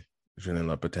by Julien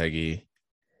Lopetegui,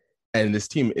 and this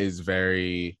team is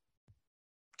very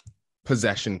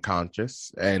possession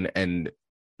conscious and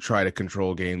try to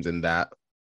control games in that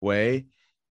way.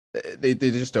 They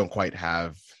just don't quite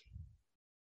have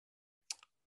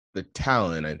the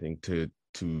talent, I think, to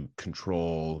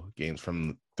control games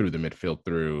from through the midfield,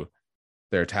 through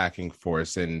their attacking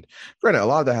force. And granted, a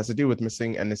lot of that has to do with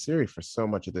missing En-Nesyri for so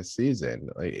much of this season.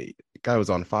 Like, the guy was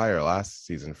on fire last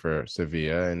season for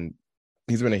Sevilla, and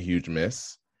he's been a huge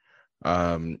miss.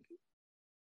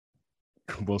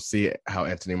 We'll see how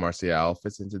Anthony Martial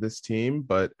fits into this team,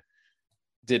 but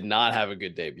did not have a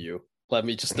good debut. Let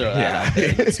me just throw that out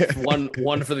there. It's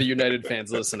one for the United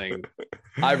fans listening.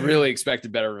 I really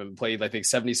expected better of him. Played, I think,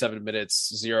 77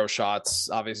 minutes, 0 shots,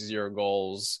 obviously 0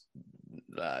 goals,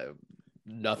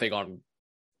 nothing on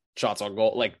shots on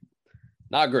goal. Like,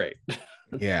 not great.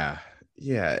 Yeah.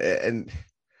 And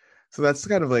so that's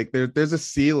kind of like there's a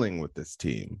ceiling with this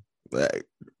team. Like,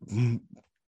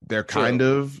 they're kind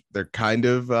of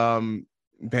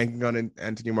banking on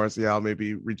Anthony Martial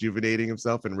maybe rejuvenating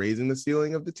himself and raising the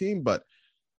ceiling of the team, but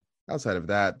outside of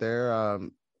that,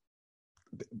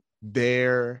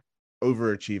 they're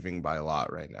overachieving by a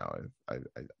lot right now. I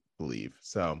believe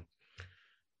so.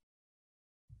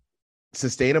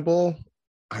 Sustainable,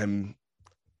 I'm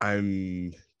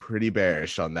pretty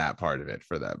bearish on that part of it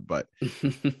for them, but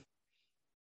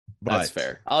that's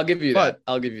fair. I'll give you that.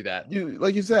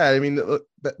 Like you said, I mean,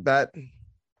 that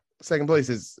second place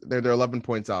is they're 11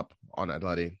 points up on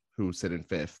Atleti, who sit in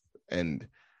 5th, and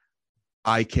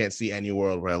I can't see any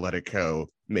world where Atletico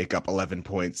make up 11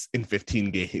 points in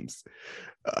 15 games.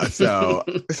 So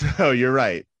you're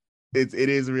right. It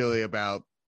is really about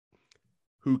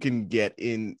who can get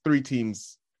in. 3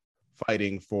 teams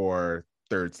fighting for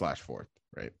 3rd/4th,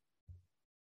 right?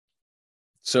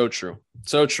 So true.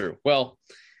 Well,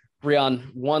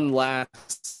 Rian, one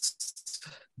last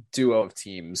duo of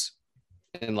teams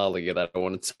in La Liga that I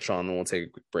want to touch on, and we'll take a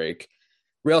quick break.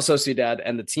 Real Sociedad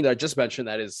and the team that I just mentioned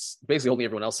that is basically holding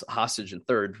everyone else hostage in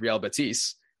 3rd, Real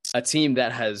Betis, a team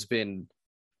that has been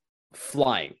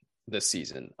flying this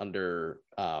season under,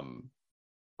 oh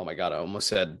my God, I almost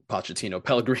said Pochettino,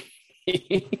 Pellegrini.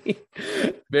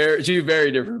 Two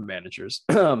very different managers.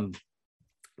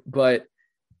 But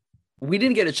we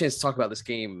didn't get a chance to talk about this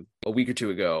game a week or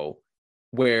two ago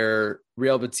where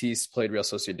Real Betis played Real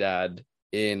Sociedad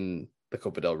in the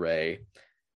Copa del Rey.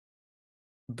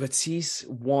 Betis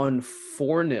won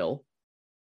 4-0,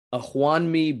 a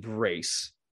Juanmi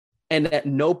brace, and at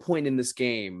no point in this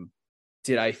game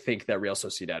did I think that Real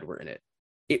Sociedad were in it.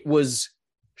 It was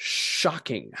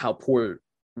shocking how poor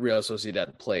Real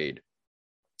Sociedad played.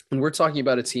 And we're talking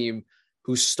about a team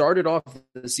who started off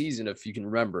the season, if you can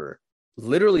remember,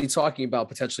 literally talking about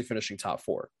potentially finishing top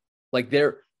 4. Like,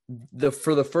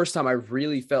 for the first time, I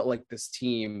really felt like this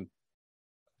team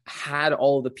had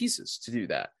all of the pieces to do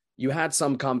that. You had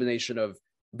some combination of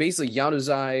basically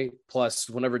Januzaj plus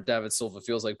whenever David Silva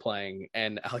feels like playing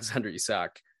and Alexander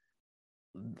Isak.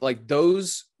 Like,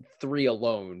 those 3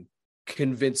 alone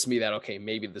convinced me that, okay,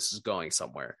 maybe this is going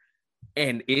somewhere.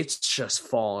 And it's just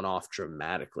fallen off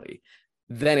dramatically.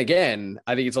 Then again,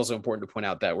 I think it's also important to point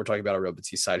out that we're talking about a Real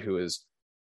Betis side who is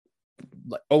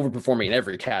like overperforming in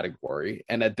every category.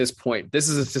 And at this point, this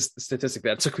is a statistic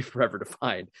that took me forever to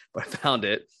find, but I found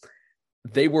it.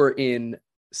 They were in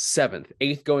 7th,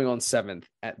 8th going on 7th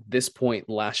at this point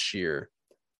last year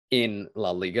in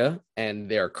La Liga, and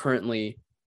they are currently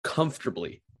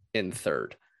comfortably in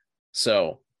 3rd.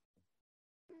 So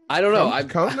I don't know.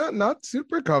 I'm not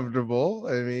super comfortable.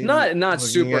 I mean, not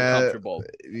super comfortable.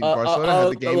 Barcelona had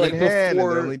the game in hand, and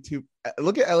they're only 2.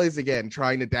 Look at Ellis again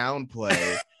trying to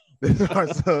downplay this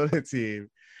Barcelona team.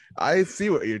 I see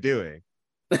what you're doing.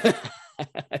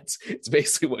 It's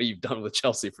basically what you've done with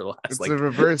Chelsea for the last a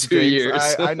reverse 2 years.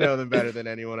 I know them better than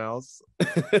anyone else.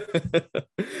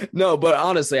 No, but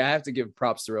honestly, I have to give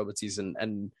props to Real Betis,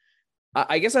 and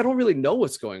I guess I don't really know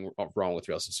what's going wrong with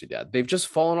Real Sociedad. They've just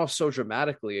fallen off so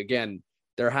dramatically. Again,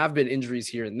 there have been injuries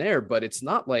here and there, but it's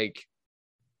not like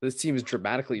this team is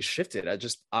dramatically shifted.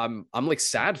 I'm like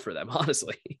sad for them,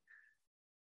 honestly.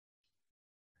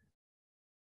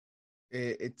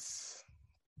 It's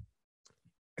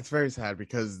very sad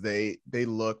because they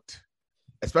looked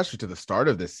especially to the start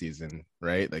of this season,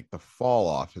 right? Like the fall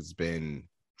off has been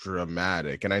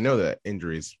dramatic. And I know that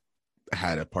injuries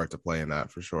had a part to play in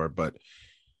that for sure, but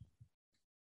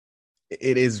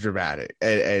it is dramatic.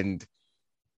 And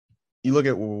you look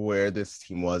at where this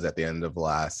team was at the end of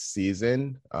last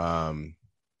season, or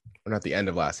not the end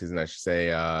of last season, I should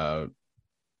say.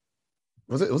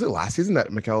 Was it last season that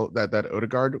that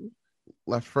Odegaard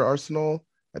left for Arsenal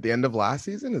at the end of last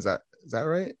season? Is that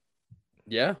right?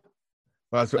 Yeah.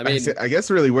 Well, I guess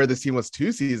really where this team was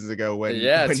 2 seasons ago when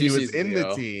he was in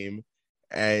the team,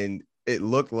 and it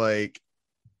looked like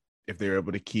if they were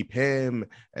able to keep him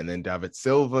and then David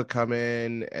Silva come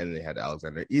in and they had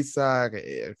Alexander Isak,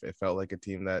 it felt like a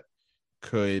team that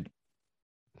could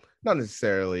not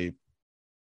necessarily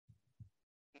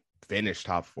finish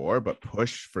top 4, but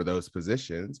push for those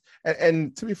positions.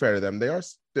 And to be fair to them, they are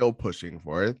still pushing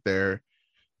for it.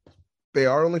 They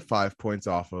are only 5 points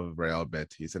off of Real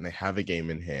Betis, and they have a game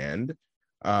in hand.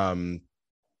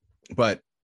 But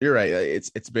you're right.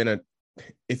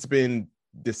 It's been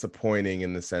disappointing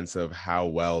in the sense of how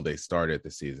well they started the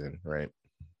season, right?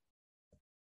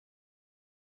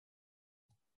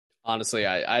 Honestly,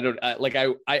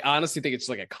 I honestly think it's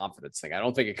like a confidence thing. I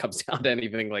don't think it comes down to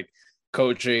anything like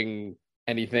coaching,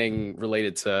 anything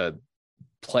related to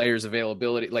players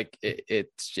availability. Like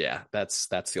it's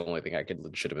that's the only thing I could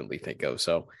legitimately think of.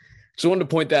 So just wanted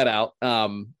to point that out.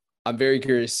 I'm very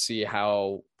curious to see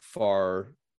how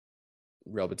far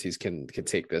Real Betis can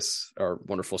take this, our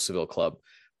wonderful Seville club.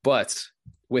 But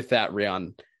with that,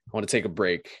 Rian, I want to take a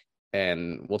break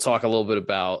and we'll talk a little bit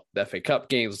about the FA Cup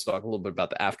games. Let's talk a little bit about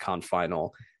the AFCON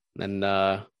final. And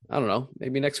I don't know,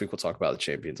 maybe next week we'll talk about the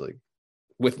Champions League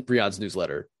with Rian's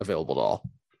newsletter available to all.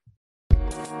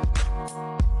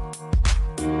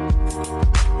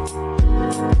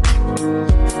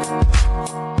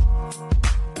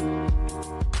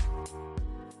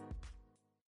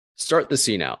 Start the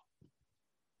scene out.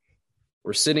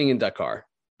 We're sitting in Dakar.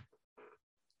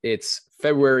 It's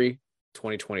February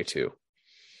 2022.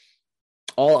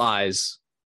 All eyes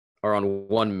are on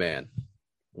one man,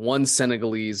 one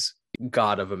Senegalese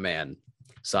god of a man,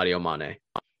 Sadio Mane.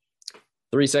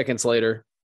 3 seconds later,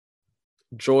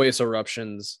 joyous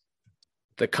eruptions.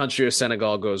 The country of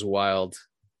Senegal goes wild.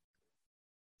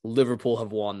 Liverpool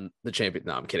have won the champion.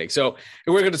 No, I'm kidding. So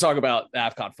we're going to talk about the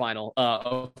AFCON final.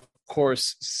 Of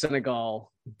course,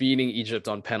 Senegal beating Egypt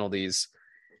on penalties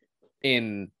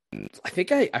in, I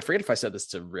think I forget if I said this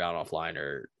to Rihanna offline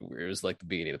or it was like the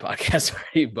beginning of the podcast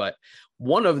already, but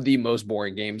one of the most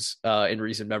boring games in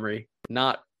recent memory.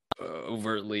 Not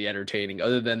overtly entertaining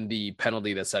other than the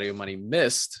penalty that Sadio Mane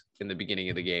missed in the beginning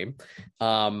of the game.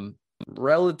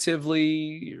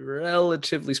 Relatively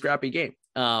scrappy game.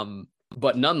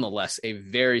 But nonetheless, a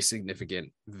very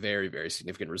significant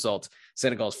result.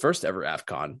 Senegal's first ever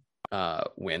AFCON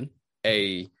win,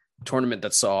 a tournament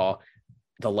that saw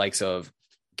the likes of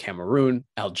Cameroon,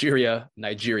 Algeria,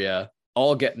 Nigeria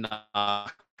all get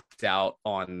knocked out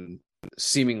on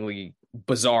seemingly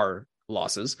bizarre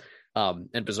losses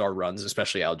and bizarre runs,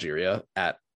 especially Algeria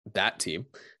at that team.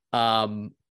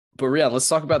 But Rian, let's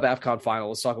talk about the AFCON final.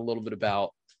 Let's talk a little bit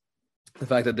about the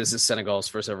fact that this is Senegal's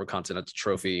first ever continental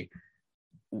trophy.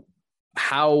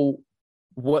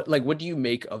 What do you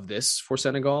make of this for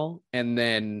Senegal? And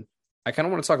then I kind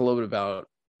of want to talk a little bit about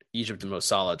Egypt and Mo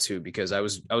Salah too, because I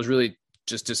was really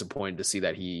just disappointed to see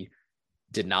that he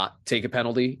did not take a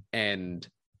penalty and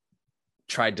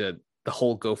tried the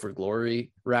whole go for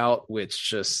glory route, which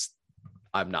just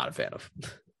I'm not a fan of.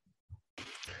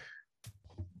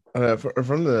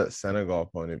 From the Senegal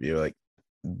point of view, like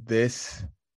this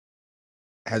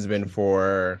has been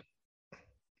for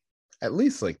at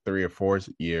least like 3 or 4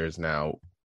 years now,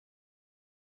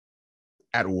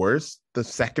 at worst, the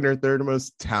second or third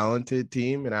most talented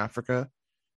team in Africa,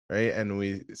 right? And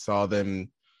we saw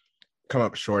them come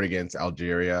up short against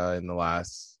Algeria in the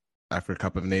last Africa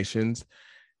Cup of Nations.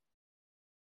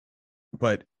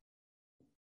 But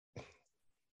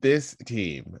this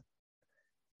team,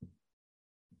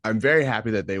 I'm very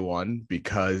happy that they won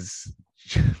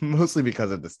mostly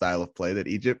because of the style of play that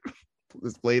Egypt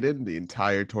was played in the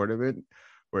entire tournament,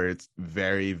 where it's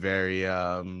very, very,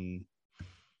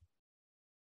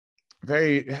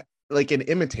 very like an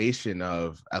imitation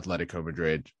of Atletico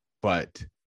Madrid, but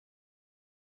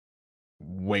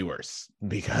way worse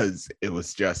because it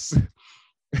was just.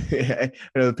 I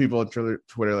know the people on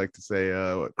Twitter like to say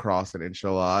cross and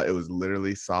inshallah. It was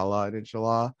literally Salah and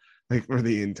inshallah, like for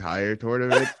the entire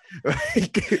tournament.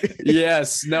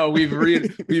 Yes, no, we've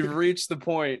reached the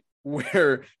point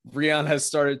where Rian has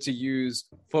started to use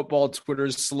football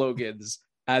Twitter's slogans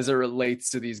as it relates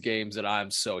to these games, and I'm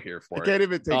so here I for it. can't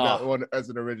even take that one as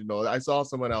an original. I saw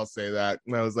someone else say that,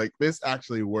 and I was like, this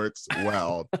actually works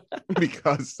well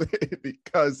because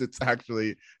it's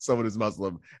actually someone who's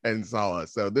Muslim and Salah.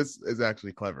 So this is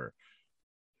actually clever.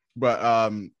 But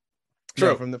True.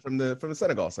 no, from the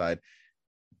Senegal side,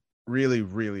 really,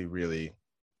 really, really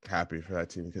happy for that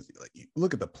team because like you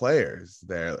look at the players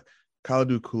there.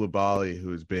 Kalidou Koulibaly,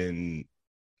 who's been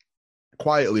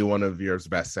quietly one of Europe's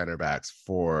best center backs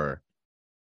for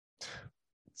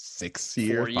 6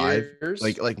 years, 4 years,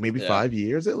 like maybe 5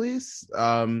 years at least.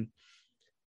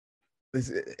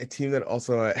 This a team that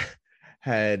also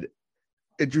had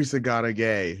Idrissa Gana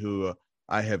Gueye, who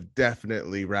I have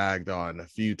definitely ragged on a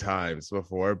few times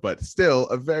before, but still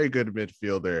a very good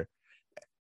midfielder.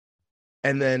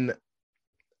 And then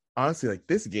honestly, like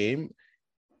this game,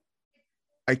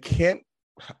 I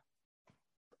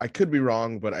could be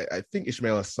wrong, but I think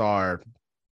Ismaila Sarr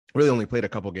really only played a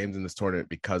couple games in this tournament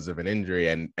because of an injury,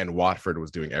 and Watford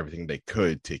was doing everything they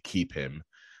could to keep him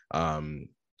from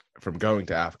going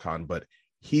to AFCON, but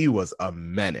he was a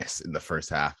menace in the first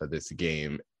half of this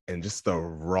game, and just the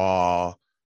raw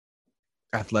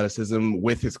athleticism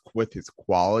with his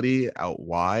quality out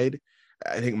wide.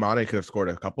 I think Mane could have scored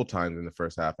a couple times in the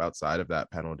first half outside of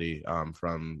that penalty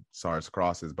from Sarr's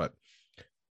crosses, but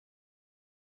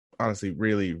honestly,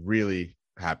 really, really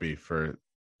happy for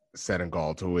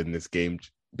Senegal to win this game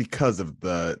because of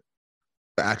the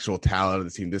actual talent of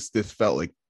the team. This felt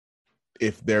like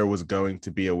if there was going to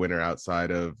be a winner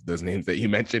outside of those names that you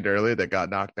mentioned earlier that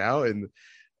got knocked out and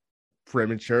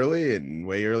prematurely and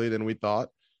way earlier than we thought,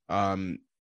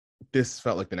 this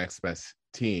felt like the next best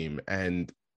team,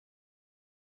 and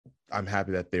I'm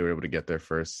happy that they were able to get their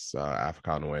first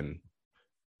AFCON win.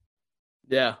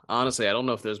 Yeah, honestly, I don't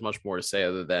know if there's much more to say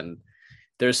other than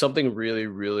there's something really,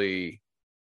 really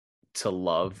to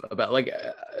love about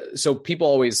so people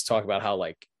always talk about how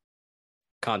like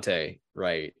Conte,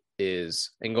 right,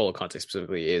 is N'Golo Conte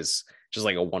specifically is just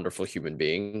like a wonderful human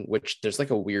being, which there's like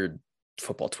a weird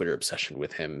football Twitter obsession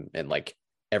with him and like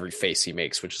every face he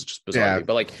makes, which is just bizarre. Yeah,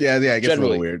 but like it gets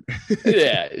generally a little weird.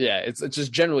 yeah, it's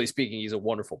just generally speaking, he's a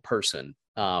wonderful person.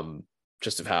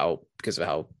 Because of how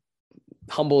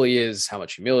humble he is, how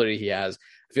much humility he has.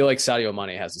 I feel like Sadio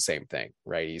Mane has the same thing,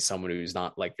 right? He's someone who's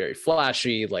not like very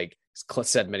flashy, like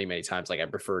said many, many times, like I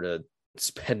prefer to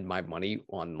spend my money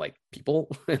on like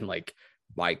people and like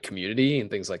my community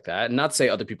and things like that. And not to say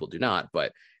other people do not,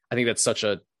 but I think that's such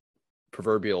a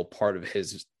proverbial part of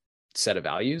his set of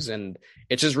values. And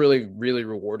it's just really, really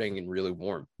rewarding and really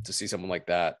warm to see someone like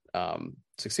that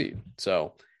succeed.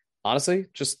 So honestly,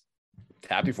 just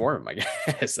happy for him, I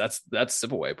guess. That's a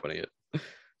simple way of putting it.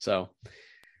 So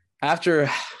after,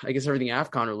 I guess, everything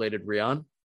AFCON related, Rian,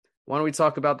 why don't we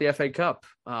talk about the FA Cup?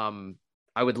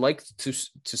 I would like to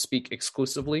speak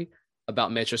exclusively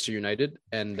about Manchester United,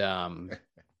 and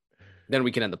then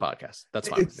we can end the podcast. That's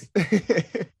fine with me.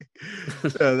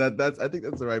 So that's I think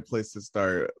that's the right place to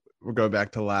start. We're going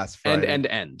back to last Friday.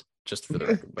 End, just for the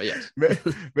record. But yes.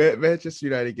 Manchester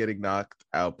United getting knocked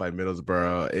out by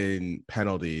Middlesbrough in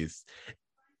penalties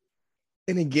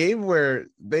in a game where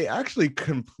they actually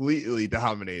completely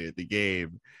dominated the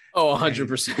game. Oh,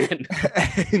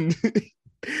 100%.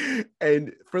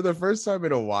 And for the first time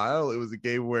in a while, it was a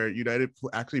game where United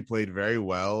actually played very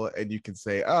well, and you can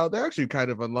say, oh, they're actually kind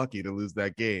of unlucky to lose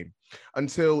that game,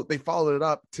 until they followed it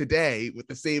up today with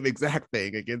the same exact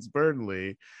thing against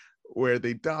Burnley, where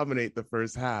they dominate the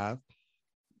first half,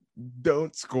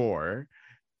 don't score,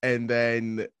 and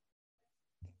then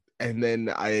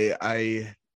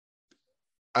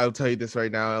I'll tell you this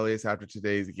right now, Elias, after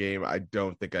today's game, I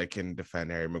don't think I can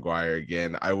defend Harry Maguire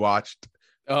again. I watched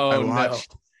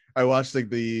like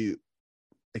the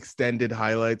extended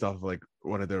highlights off of like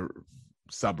one of the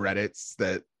subreddits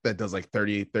that does like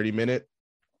 30-minute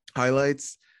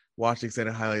highlights, watched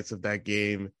extended highlights of that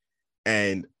game,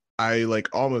 and I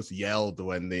like almost yelled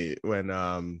when they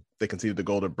conceded the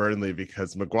goal to Burnley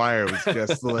because Maguire was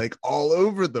just like all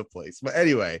over the place. But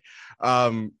anyway,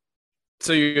 so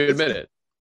you admit it.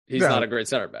 He's not a great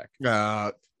center back.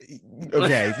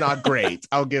 Okay, he's not great.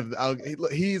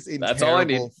 He's in That's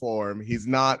terrible form. He's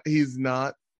not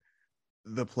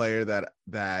the player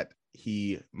that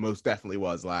he most definitely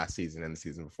was last season and the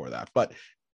season before that. But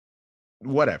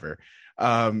whatever.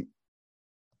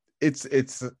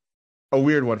 It's a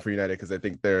weird one for United because I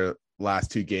think their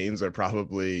last two games are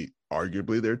probably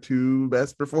arguably their two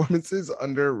best performances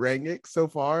under Rangnick so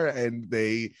far, and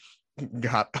they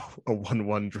got a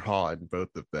 1-1 draw in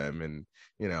both of them, and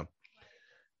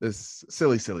this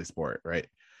silly sport, right?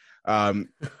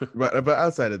 But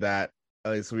outside of that,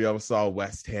 at least we also saw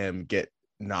West Ham get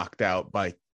knocked out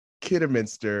by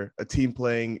Kidderminster, a team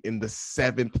playing in the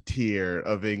 7th tier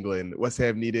of England. West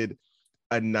Ham needed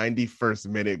a 91st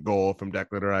minute goal from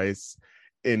Declan Rice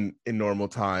in normal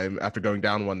time after going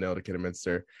down 1-0 to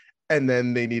Kidderminster. And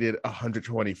then they needed a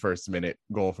 121st minute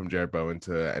goal from Jared Bowen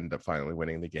to end up finally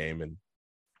winning the game. And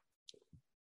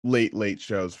late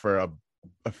shows for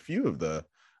a few of the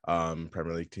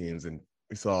Premier League teams. And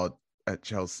we saw at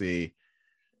Chelsea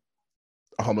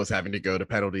almost having to go to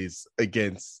penalties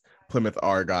against Plymouth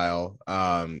Argyle.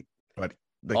 But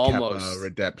the Kepa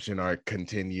redemption arc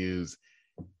continues.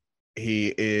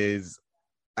 He's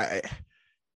a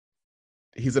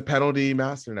penalty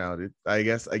master now, dude. I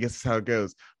guess that's how it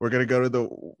goes. We're gonna go to the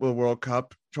World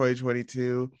Cup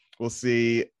 2022. We'll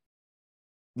see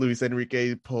Luis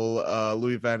Enrique pull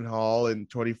Louis Van Gaal in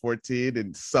 2014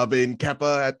 and sub in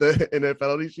Kepa in a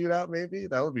penalty shootout. Maybe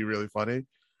that would be really funny.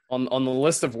 On the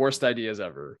list of worst ideas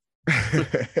ever.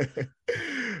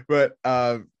 But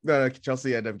no,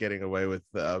 Chelsea ended up getting away with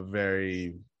a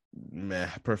very meh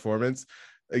performance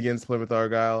against Plymouth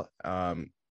Argyle.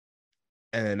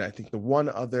 And I think the one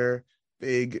other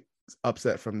big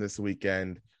upset from this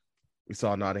weekend, we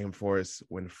saw Nottingham Forest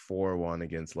win 4-1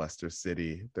 against Leicester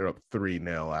City. They're up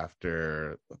 3-0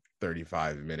 after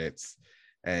 35 minutes.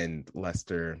 And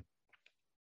Leicester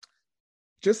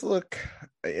just look,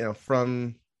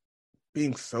 from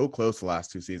being so close the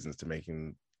last 2 seasons to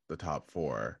making the top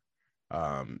 4,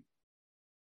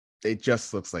 it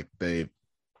just looks like they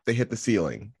hit the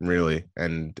ceiling, really,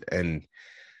 and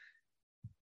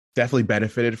definitely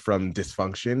benefited from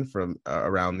dysfunction from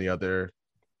around the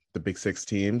Big 6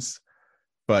 teams.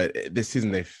 But this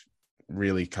season they've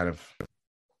really kind of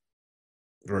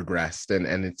regressed, and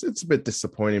it's a bit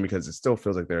disappointing because it still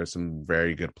feels like there are some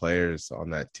very good players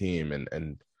on that team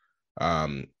and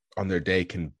on their day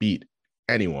can beat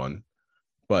anyone,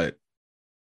 but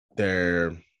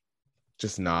they're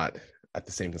just not at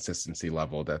the same consistency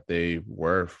level that they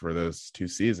were for those 2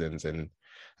 seasons. And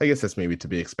I guess that's maybe to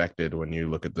be expected when you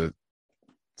look at the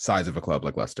size of a club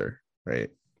like Leicester, right?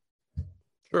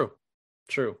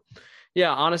 True.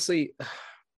 Yeah, honestly,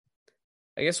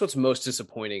 I guess what's most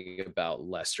disappointing about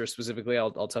Leicester specifically,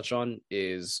 I'll touch on,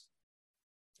 is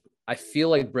I feel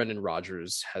like Brendan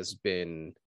Rodgers has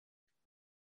been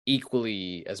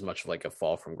equally as much of like a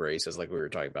fall from grace as like we were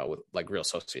talking about with like Real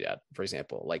Sociedad, for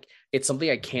example. Like, it's something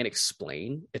I can't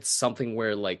explain. It's something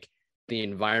where like the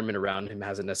environment around him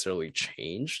hasn't necessarily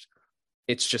changed.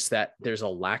 It's just that there's a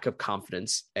lack of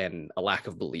confidence and a lack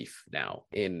of belief now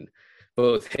in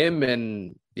both him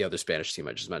and the other Spanish team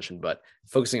I just mentioned. But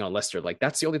focusing on Leicester, like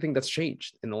that's the only thing that's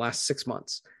changed in the last 6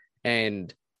 months.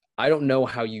 And I don't know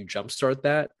how you jumpstart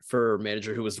that for a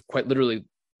manager who was quite literally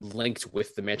linked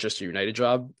with the Manchester United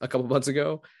job a couple months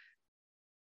ago.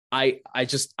 I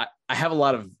have a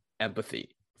lot of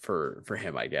empathy for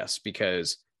him, I guess,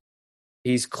 because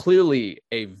he's clearly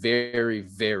a very,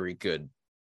 very good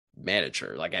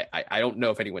manager. Like I don't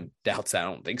know if anyone doubts that.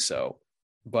 I don't think so,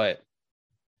 but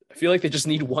I feel like they just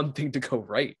need one thing to go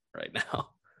right now.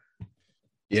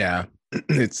 Yeah,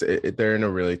 they're in a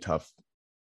really tough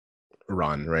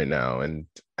run right now, and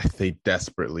they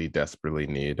desperately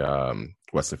need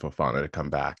Wesley Fofana to come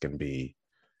back and be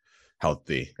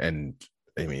healthy, and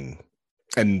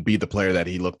be the player that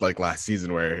he looked like last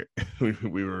season, where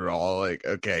we were all like,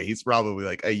 okay, he's probably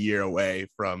like a year away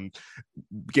from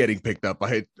getting picked up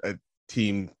by a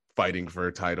team fighting for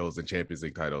titles and Champions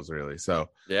League titles, really. So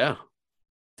yeah.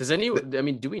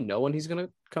 Do we know when he's gonna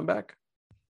come back?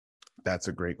 That's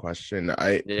a great question. He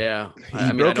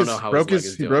broke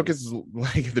his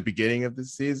leg at the beginning of the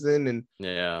season, and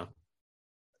yeah,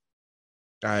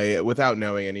 without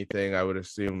knowing anything, I would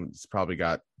assume it's probably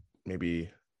got maybe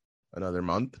another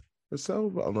month or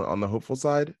so on the hopeful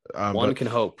side. One can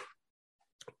hope,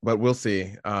 but we'll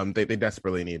see. They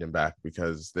desperately need him back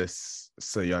because this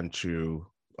Soyuncu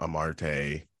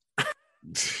Amarte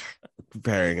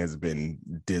pairing has been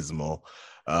dismal,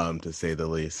 to say the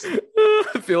least.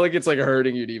 I feel like it's like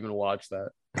hurting you to even watch that.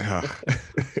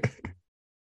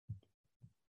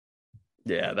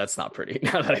 Yeah, that's not pretty.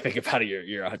 Now that I think about it,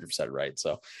 you're 100% right.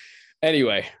 So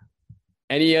anyway,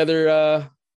 any other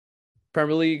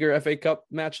Premier League or FA Cup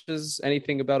matches?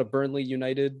 Anything about a Burnley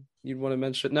United you'd want to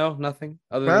mention? No, nothing.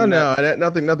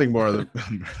 Nothing more than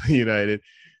United.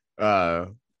 There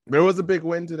was a big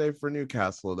win today for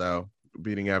Newcastle, though,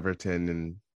 beating Everton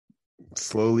and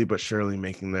slowly but surely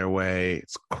making their way,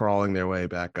 crawling their way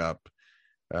back up.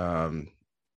 That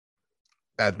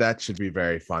should be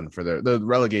very fun for the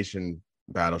relegation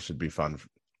battle. Should be fun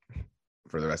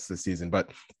for the rest of the season.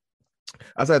 But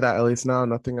outside that, at least now,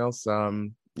 nothing else.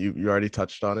 You already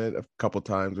touched on it a couple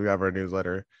times. We have our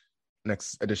newsletter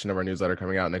next edition of our newsletter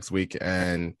coming out next week,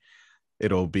 and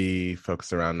it'll be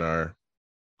focused around our,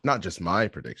 not just my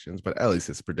predictions, but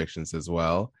Ellie's predictions as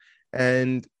well.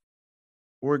 And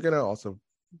we're going to also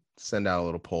send out a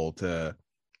little poll to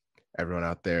everyone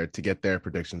out there to get their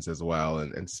predictions as well,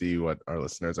 and see what our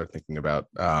listeners are thinking about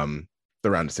the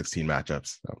round of 16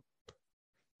 matchups. So.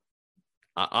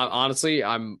 Honestly,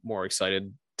 I'm more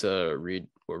excited to read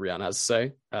what Rian has to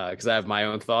say because I have my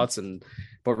own thoughts,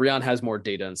 but Rian has more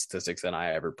data and statistics than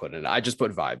I ever put in. I just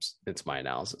put vibes into my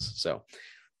analysis. So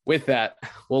with that,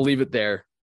 we'll leave it there.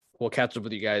 We'll catch up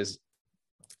with you guys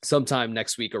sometime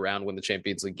next week around when the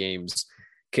Champions League games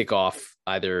kick off,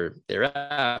 either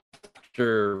thereafter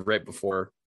or right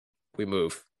before we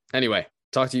move. Anyway,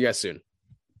 talk to you guys soon.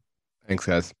 Thanks,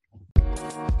 guys.